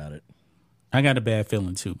feeling about it. I got a bad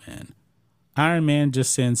feeling too, man. Iron Man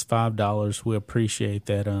just sends $5. We appreciate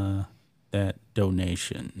that that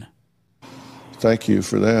donation. Thank you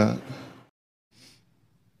for that.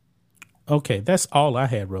 Okay, that's all I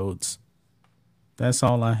had, Rhodes. That's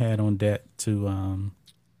all I had on deck to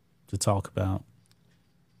talk about.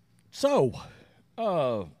 So,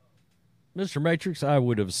 Mr. Matrix, I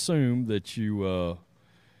would have assumed that you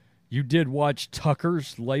did watch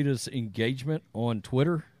Tucker's latest engagement on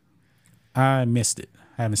Twitter. I missed it.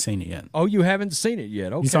 I haven't seen it yet. Oh, you haven't seen it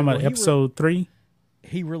yet? Okay. You talking about episode 3?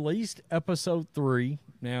 He released episode 3.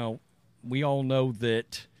 Now, we all know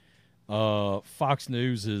that Fox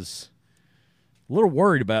News is a little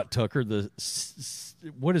worried about Tucker.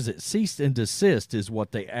 What is it? Cease and desist is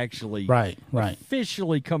what they actually right.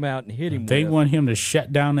 officially come out and hit him They with. want him to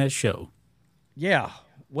shut down that show. Yeah.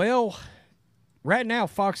 Well, right now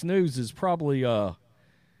Fox News is probably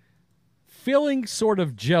feeling sort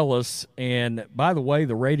of jealous. And by the way,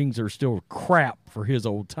 the ratings are still crap for his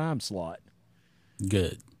old time slot.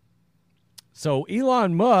 Good. So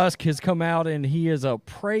Elon Musk has come out and he has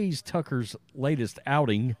praised Tucker's latest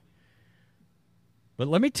outing. But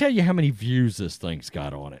let me tell you how many views this thing's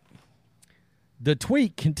got on it. The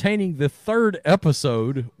tweet containing the 3rd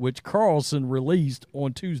episode, which Carlson released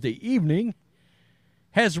on Tuesday evening,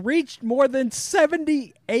 has reached more than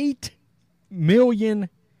 78 million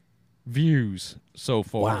views so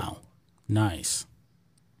far. Wow. Nice.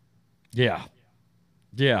 Yeah.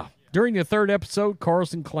 During the 3rd episode,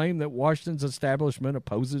 Carlson claimed that Washington's establishment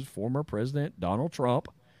opposes former President Donald Trump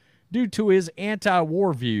due to his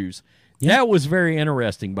anti-war views. Yeah. That was very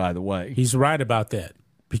interesting, by the way. He's right about that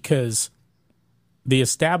because the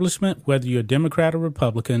establishment, whether you're a Democrat or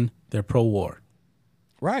Republican, they're pro-war.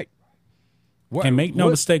 Right. And make no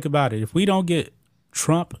mistake about it. If we don't get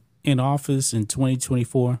Trump in office in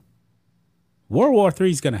 2024, World War III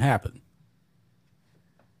is going to happen.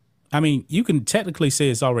 I mean, you can technically say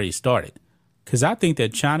it's already started because I think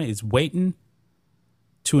that China is waiting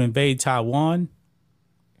to invade Taiwan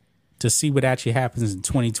to see what actually happens in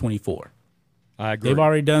 2024. I agree. They've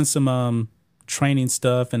already done some training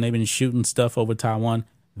stuff and they've been shooting stuff over Taiwan.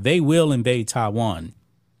 They will invade Taiwan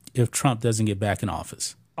if Trump doesn't get back in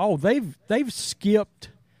office. Oh, they've skipped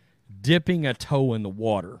dipping a toe in the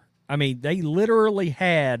water. I mean, they literally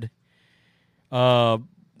had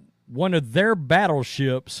one of their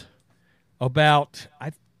battleships about,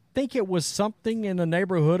 I think it was something in the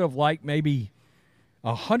neighborhood of like maybe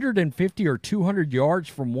 150 or 200 yards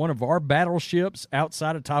from one of our battleships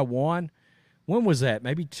outside of Taiwan. When was that?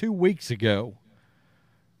 Maybe 2 weeks ago.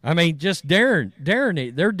 I mean, just daring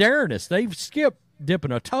it. They're daring us. They've skipped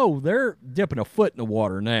dipping a toe. They're dipping a foot in the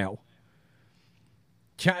water now.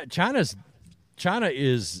 China is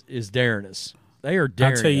daring us. They are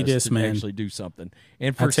daring I'll tell you us this, to man. actually do something.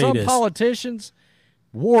 And for some politicians,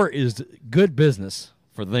 war is good business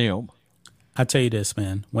for them. I'll tell you this,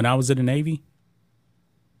 man. When I was in the Navy,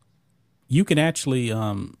 you can actually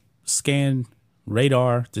scan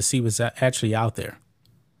radar to see what's actually out there.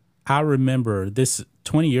 I remember this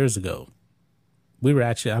 20 years ago. We were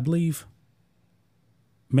actually, I believe,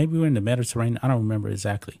 maybe we were in the Mediterranean. I don't remember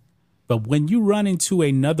exactly. But when you run into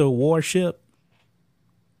another warship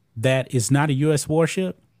that is not a U.S.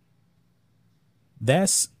 warship,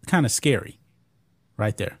 that's kind of scary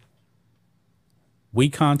right there. We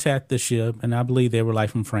contact the ship, and I believe they were like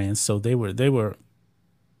from France, so they were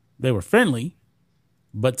friendly,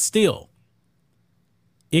 but still,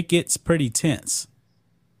 it gets pretty tense.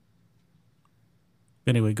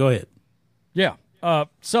 Anyway, go ahead. Yeah.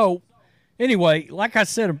 So, anyway, like I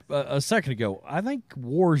said a second ago, I think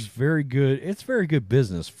war's very good. It's very good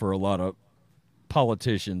business for a lot of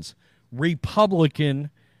politicians, Republican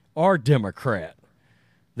or Democrat.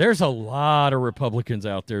 There's a lot of Republicans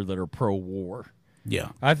out there that are pro-war. Yeah.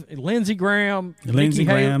 Lindsey Graham, Nikki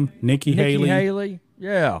Haley.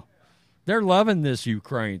 Yeah. They're loving this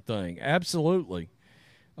Ukraine thing. Absolutely.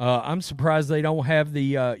 I'm surprised they don't have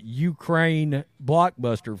the Ukraine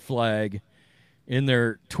blockbuster flag in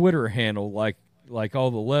their Twitter handle like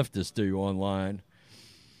all the leftists do online.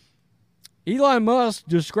 Elon Musk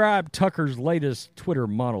described Tucker's latest Twitter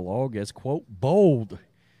monologue as, quote, bold.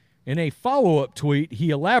 In a follow-up tweet, he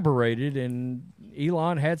elaborated, and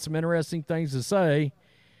Elon had some interesting things to say.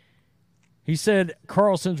 He said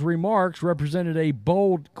Carlson's remarks represented a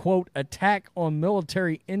bold, quote, attack on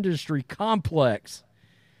military industry complex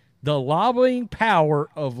the lobbying power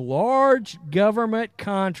of large government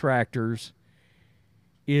contractors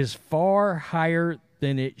is far higher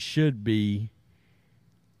than it should be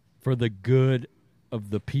for the good of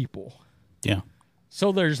the people. Yeah.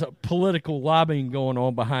 So there's a political lobbying going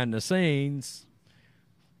on behind the scenes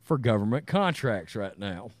for government contracts right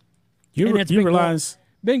now. You realize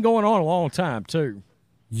been going on a long time too.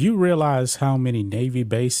 You realize how many Navy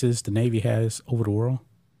bases the Navy has over the world?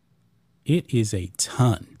 It is a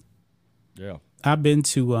ton. Yeah. I've been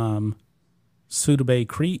to Suda Bay,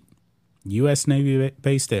 Crete, U.S. Navy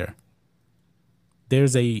base there.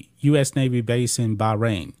 There's a U.S. Navy base in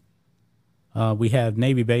Bahrain. We have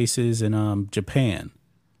Navy bases in Japan,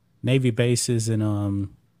 Navy bases in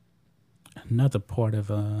another part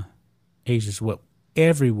of Asia. What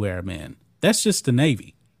everywhere, man. That's just the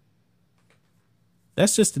Navy.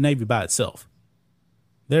 That's just the Navy by itself.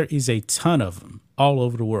 There is a ton of them all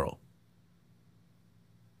over the world.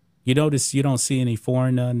 You notice you don't see any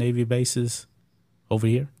foreign Navy bases over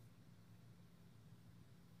here?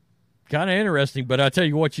 Kind of interesting, but I tell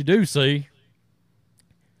you what you do see.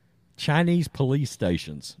 Chinese police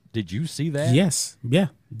stations. Did you see that? Yes. Yeah.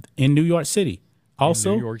 In New York City.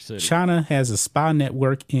 Also, New York City. China has a spy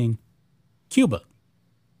network in Cuba,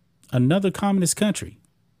 another communist country.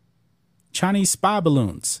 Chinese spy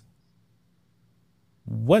balloons.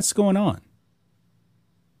 What's going on?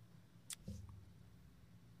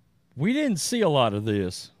 We didn't see a lot of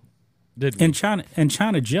this, did we? And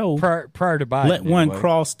China Joe prior to Biden, let one anyway.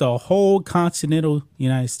 cross the whole continental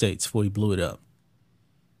United States before he blew it up.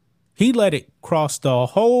 He let it cross the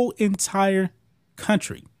whole entire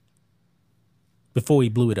country before he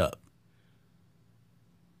blew it up.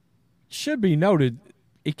 Should be noted,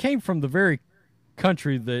 it came from the very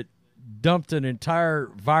country that dumped an entire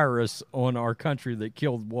virus on our country that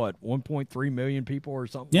killed, 1.3 million people or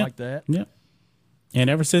something like that? Yeah. And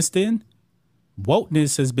ever since then,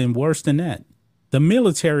 wokeness has been worse than that. The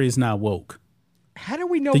military is not woke. How do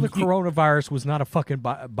we know the coronavirus was not a fucking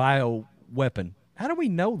bio weapon? How do we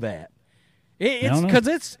know that? It's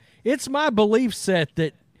because it's my belief set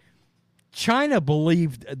that China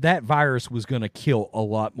believed that virus was going to kill a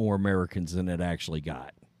lot more Americans than it actually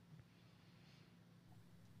got.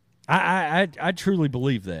 I truly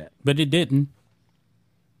believe that, but it didn't,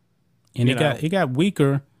 and it got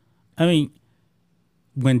weaker. I mean,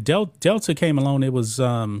 when Delta came along, it was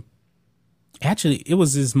actually it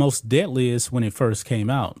was its most deadliest when it first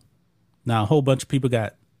came out. Now a whole bunch of people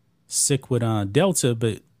got sick with Delta,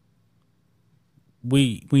 but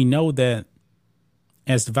we know that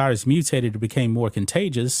as the virus mutated, it became more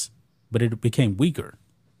contagious, but it became weaker.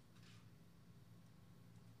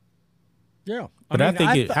 Yeah, but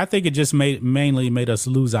I think it just mainly made us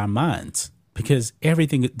lose our minds because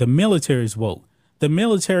everything. The military is woke. The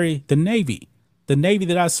military, the Navy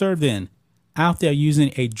that I served in, out there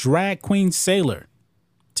using a drag queen sailor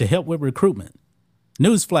to help with recruitment.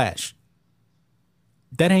 Newsflash.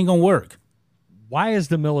 That ain't gonna work. Why is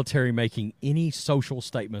the military making any social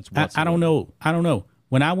statements whatsoever? I don't know.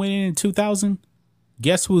 When I went in 2000,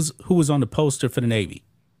 guess who was on the poster for the Navy?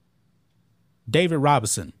 David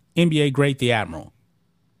Robinson, NBA great, the Admiral,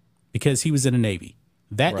 because he was in the Navy.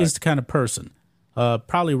 That is the kind of person.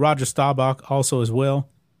 Probably Roger Staubach also as well.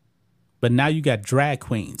 But now you got drag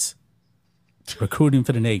queens recruiting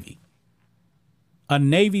for the Navy. A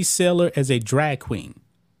Navy sailor as a drag queen.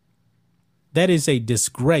 That is a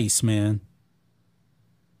disgrace, man.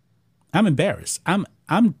 I'm embarrassed. I'm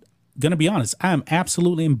going to be honest. I'm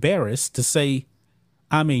absolutely embarrassed to say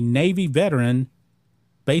I'm a Navy veteran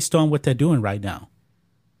based on what they're doing right now.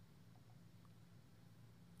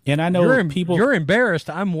 And I know you're embarrassed.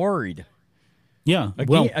 I'm worried. Yeah.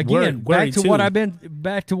 Again, back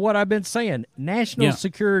to what I've been saying. National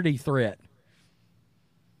security threat.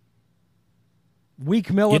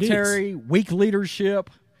 Weak military, weak leadership.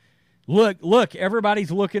 Look,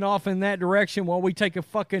 everybody's looking off in that direction while we take a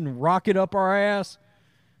fucking rocket up our ass.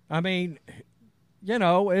 I mean,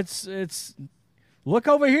 it's look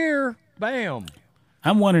over here, bam.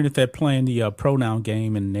 I'm wondering if they're playing the pronoun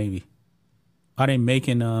game in the Navy. Are they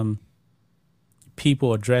making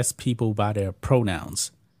people address people by their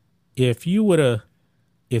pronouns? If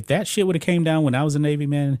that shit would have came down when I was a Navy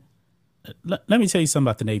man, let me tell you something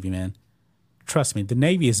about the Navy, man. Trust me, the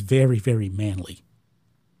Navy is very, very manly.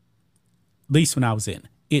 At least when I was in.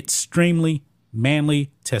 Extremely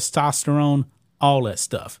manly, testosterone, all that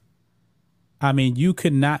stuff. I mean, you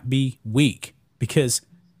could not be weak because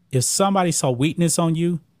if somebody saw weakness on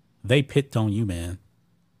you, they picked on you, man.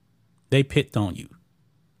 They picked on you.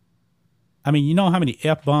 I mean, you know how many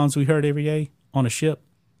F-bombs we heard every day on a ship?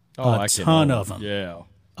 A ton of them. Yeah.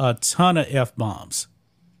 A ton of F-bombs.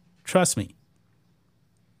 trust me.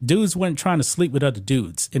 Dudes weren't trying to sleep with other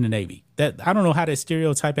dudes in the Navy. That I don't know how that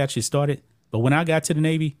stereotype actually started, but when I got to the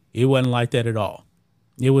Navy, it wasn't like that at all.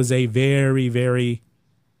 It was a very, very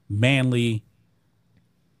manly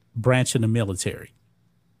branch of the military.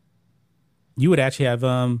 You would actually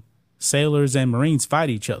have sailors and Marines fight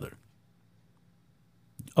each other.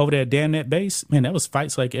 Over there at Damnet Base, man, that was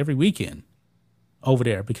fights like every weekend over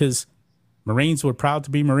there because Marines were proud to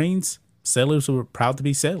be Marines. Sailors were proud to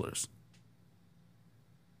be sailors.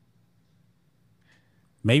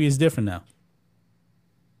 Maybe it's different now.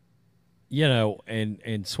 You know,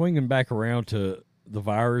 and swinging back around to the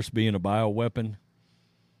virus being a bioweapon,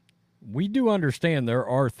 we do understand there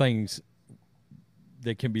are things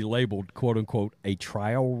that can be labeled, quote unquote, a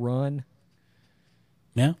trial run.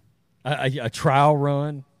 Yeah. A trial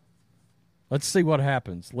run. Let's see what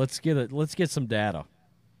happens. Let's get some data.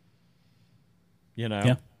 You know.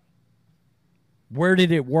 Yeah. Where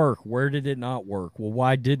did it work? Where did it not work? Well,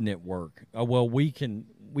 why didn't it work? Well, we can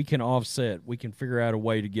offset. We can figure out a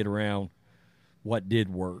way to get around what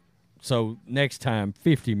did work. So next time,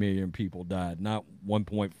 50 million people died, not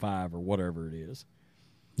 1.5 or whatever it is.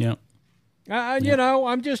 Yeah. You know,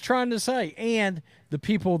 I'm just trying to say. And the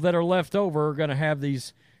people that are left over are going to have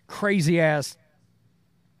these crazy-ass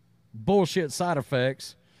bullshit side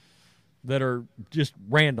effects that are just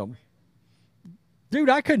random. Dude,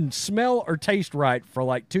 I couldn't smell or taste right for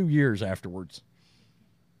like 2 years afterwards.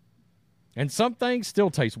 And some things still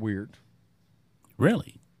taste weird.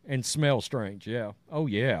 Really? And smell strange, yeah. Oh,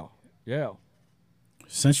 yeah. Yeah.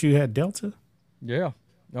 Since you had Delta? Yeah.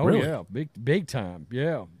 Oh, really? yeah. Big time,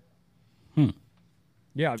 yeah.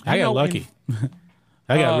 Yeah. I got lucky.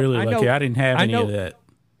 I got really lucky. I didn't have any of that.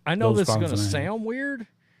 I know this is going to sound weird,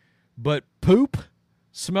 but poop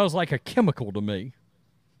smells like a chemical to me.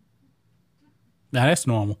 Now, that's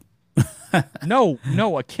normal. No,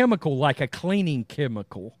 a chemical like a cleaning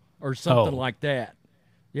chemical or something like that.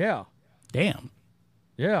 Yeah. Damn.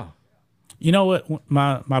 Yeah. You know what?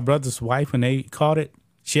 My brother's wife, when they caught it,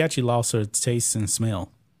 she actually lost her taste and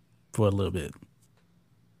smell for a little bit.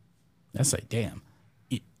 That's like, damn.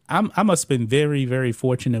 I must have been very, very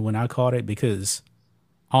fortunate when I caught it because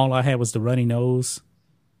all I had was the runny nose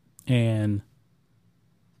and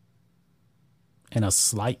a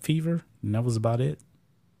slight fever, and that was about it.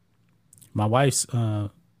 My wife's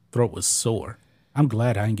throat was sore. I'm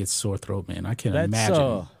glad I didn't get sore throat, man. I can't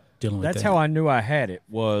imagine dealing with that. That's how I knew I had it,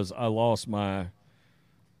 was I lost my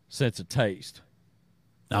sense of taste.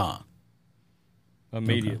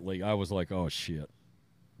 Immediately. Okay. I was like, oh, shit.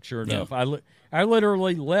 Sure enough. Yeah. I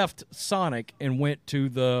literally left Sonic and went to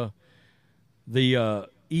the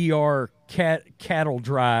ER cattle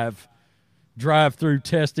drive-through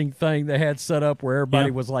testing thing they had set up where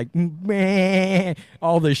everybody was like, meh.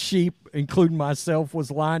 All the sheep, including myself, was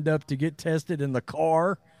lined up to get tested in the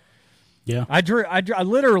car. Yeah. I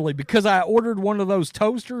literally, because I ordered one of those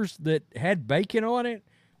toasters that had bacon on it.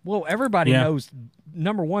 Well, everybody knows,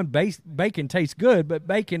 number one, bacon tastes good, but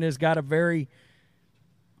bacon has got a very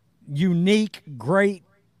unique, great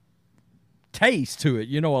taste to it,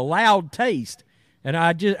 a loud taste. And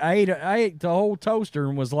I ate the whole toaster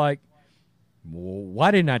and was like, well,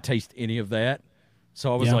 why didn't I taste any of that?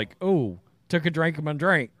 So I was like, oh, took a drink of my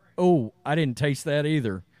drink. Oh, I didn't taste that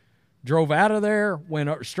either. Drove out of there, went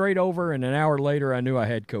straight over, and an hour later I knew I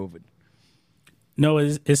had COVID. No,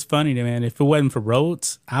 it's funny, man. If it wasn't for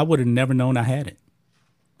Rhodes, I would have never known I had it.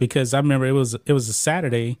 Because I remember it was a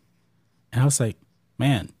Saturday, and I was like,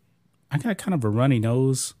 man, I got kind of a runny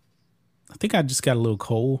nose. I think I just got a little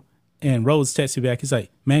cold. And Rhodes texted me back. He's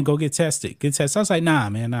like, man, go get tested. Get tested. I was like, nah,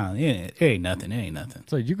 man, it ain't nothing. It ain't nothing.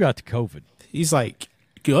 So you got the COVID. He's like,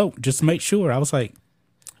 go, just make sure. I was like,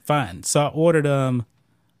 fine. So I ordered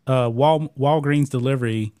Walgreens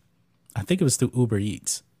delivery. I think it was through Uber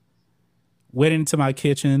Eats. Went into my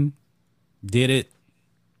kitchen, did it.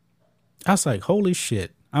 I was like, holy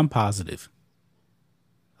shit, I'm positive.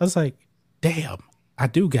 I was like, damn, I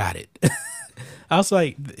do got it. I was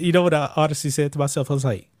like, you know what I honestly said to myself? I was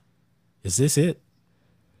like, is this it?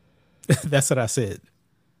 That's what I said.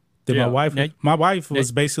 Then my wife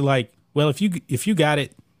was basically like, well, if you got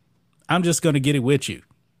it, I'm just gonna get it with you.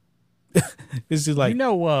 It's just like,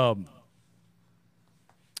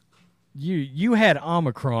 you had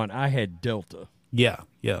Omicron, I had Delta. Yeah.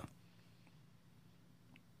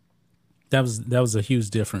 That was a huge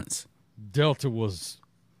difference. Deltas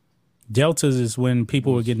is when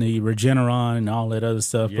people were getting the Regeneron and all that other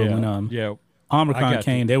stuff. Yeah, but when Omicron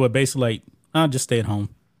came, they were basically like, "I'll just stay at home,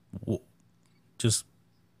 just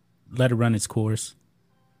let it run its course."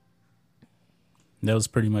 That was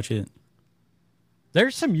pretty much it.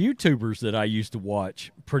 There's some YouTubers that I used to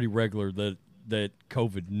watch pretty regular that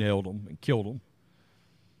COVID nailed them and killed them.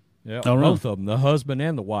 Yeah, Oh, really? both of them, the husband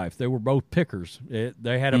and the wife. They were both pickers.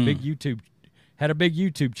 They had a big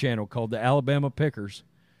YouTube channel called the Alabama Pickers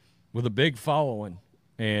with a big following.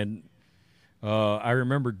 And I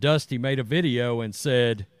remember Dusty made a video and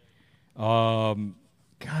said,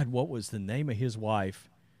 God, what was the name of his wife?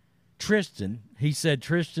 Tristan. He said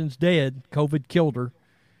Tristan's dead. COVID killed her,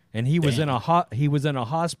 and he was in a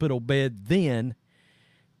hospital bed then.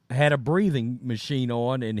 Had a breathing machine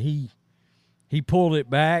on, and he pulled it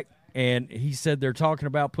back, and he said they're talking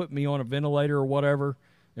about putting me on a ventilator or whatever.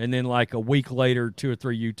 And then like a week later, 2 or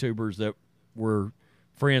 3 YouTubers that were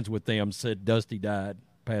friends with them said Dusty died,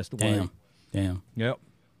 passed away. Damn. Yep.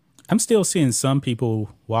 I'm still seeing some people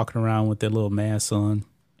walking around with their little masks on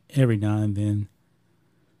every now and then.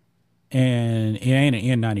 And it ain't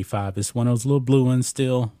an N95. It's one of those little blue ones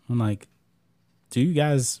still. I'm like, do you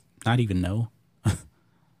guys not even know?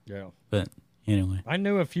 Yeah. But anyway. I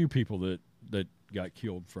knew a few people that got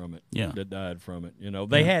killed from it. Yeah. That died from it. You know,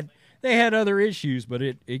 they had other issues, but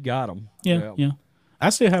it got them. Yeah. I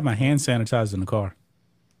still have my hand sanitizer in the car.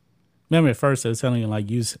 Remember at first I was telling you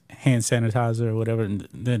like use hand sanitizer or whatever, and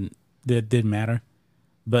then it didn't matter.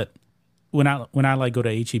 But when I like go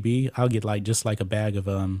to HEB, I'll get like just like a bag of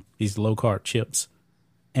these low carb chips.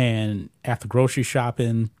 And after grocery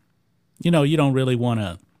shopping, you know, you don't really want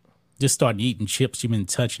to just start eating chips you've been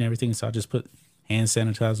touching everything. So I'll just put hand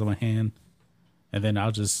sanitizer on my hand, and then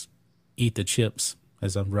I'll just eat the chips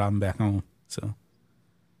as I'm driving back home. So,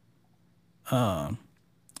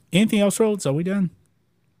 anything else, Rhodes? Are we done?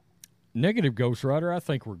 Negative Ghost Rider, I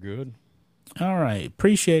think we're good. All right.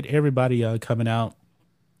 Appreciate everybody coming out.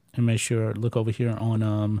 And make sure, look over here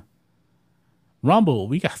on Rumble.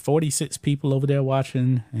 We got 46 people over there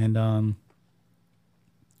watching, and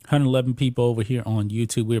 111 people over here on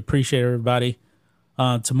YouTube. We appreciate everybody.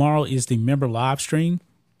 Tomorrow is the member live stream.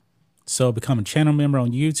 So become a channel member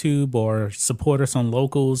on YouTube or support us on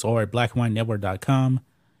Locals or at blackandwhitenetwork.com.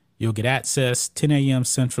 You'll get access 10 a.m.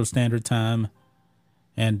 Central Standard Time.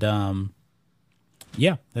 And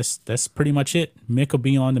yeah, that's pretty much it. Mick will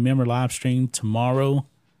be on the member live stream tomorrow,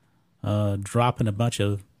 dropping a bunch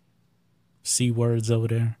of C words over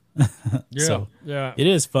there. Yeah, so yeah, it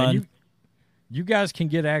is fun. And you guys can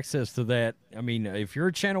get access to that. I mean, if you're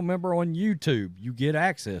a channel member on YouTube, you get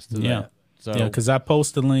access to that. So yeah, because I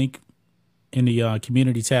post the link in the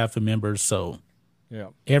community tab for members. So yeah,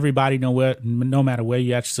 everybody no matter where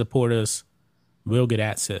you actually support us, we'll get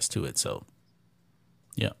access to it. So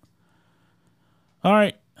yeah. All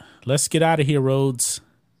right, let's get out of here, Rhodes.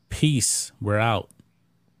 Peace. We're out.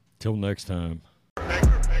 Till next time.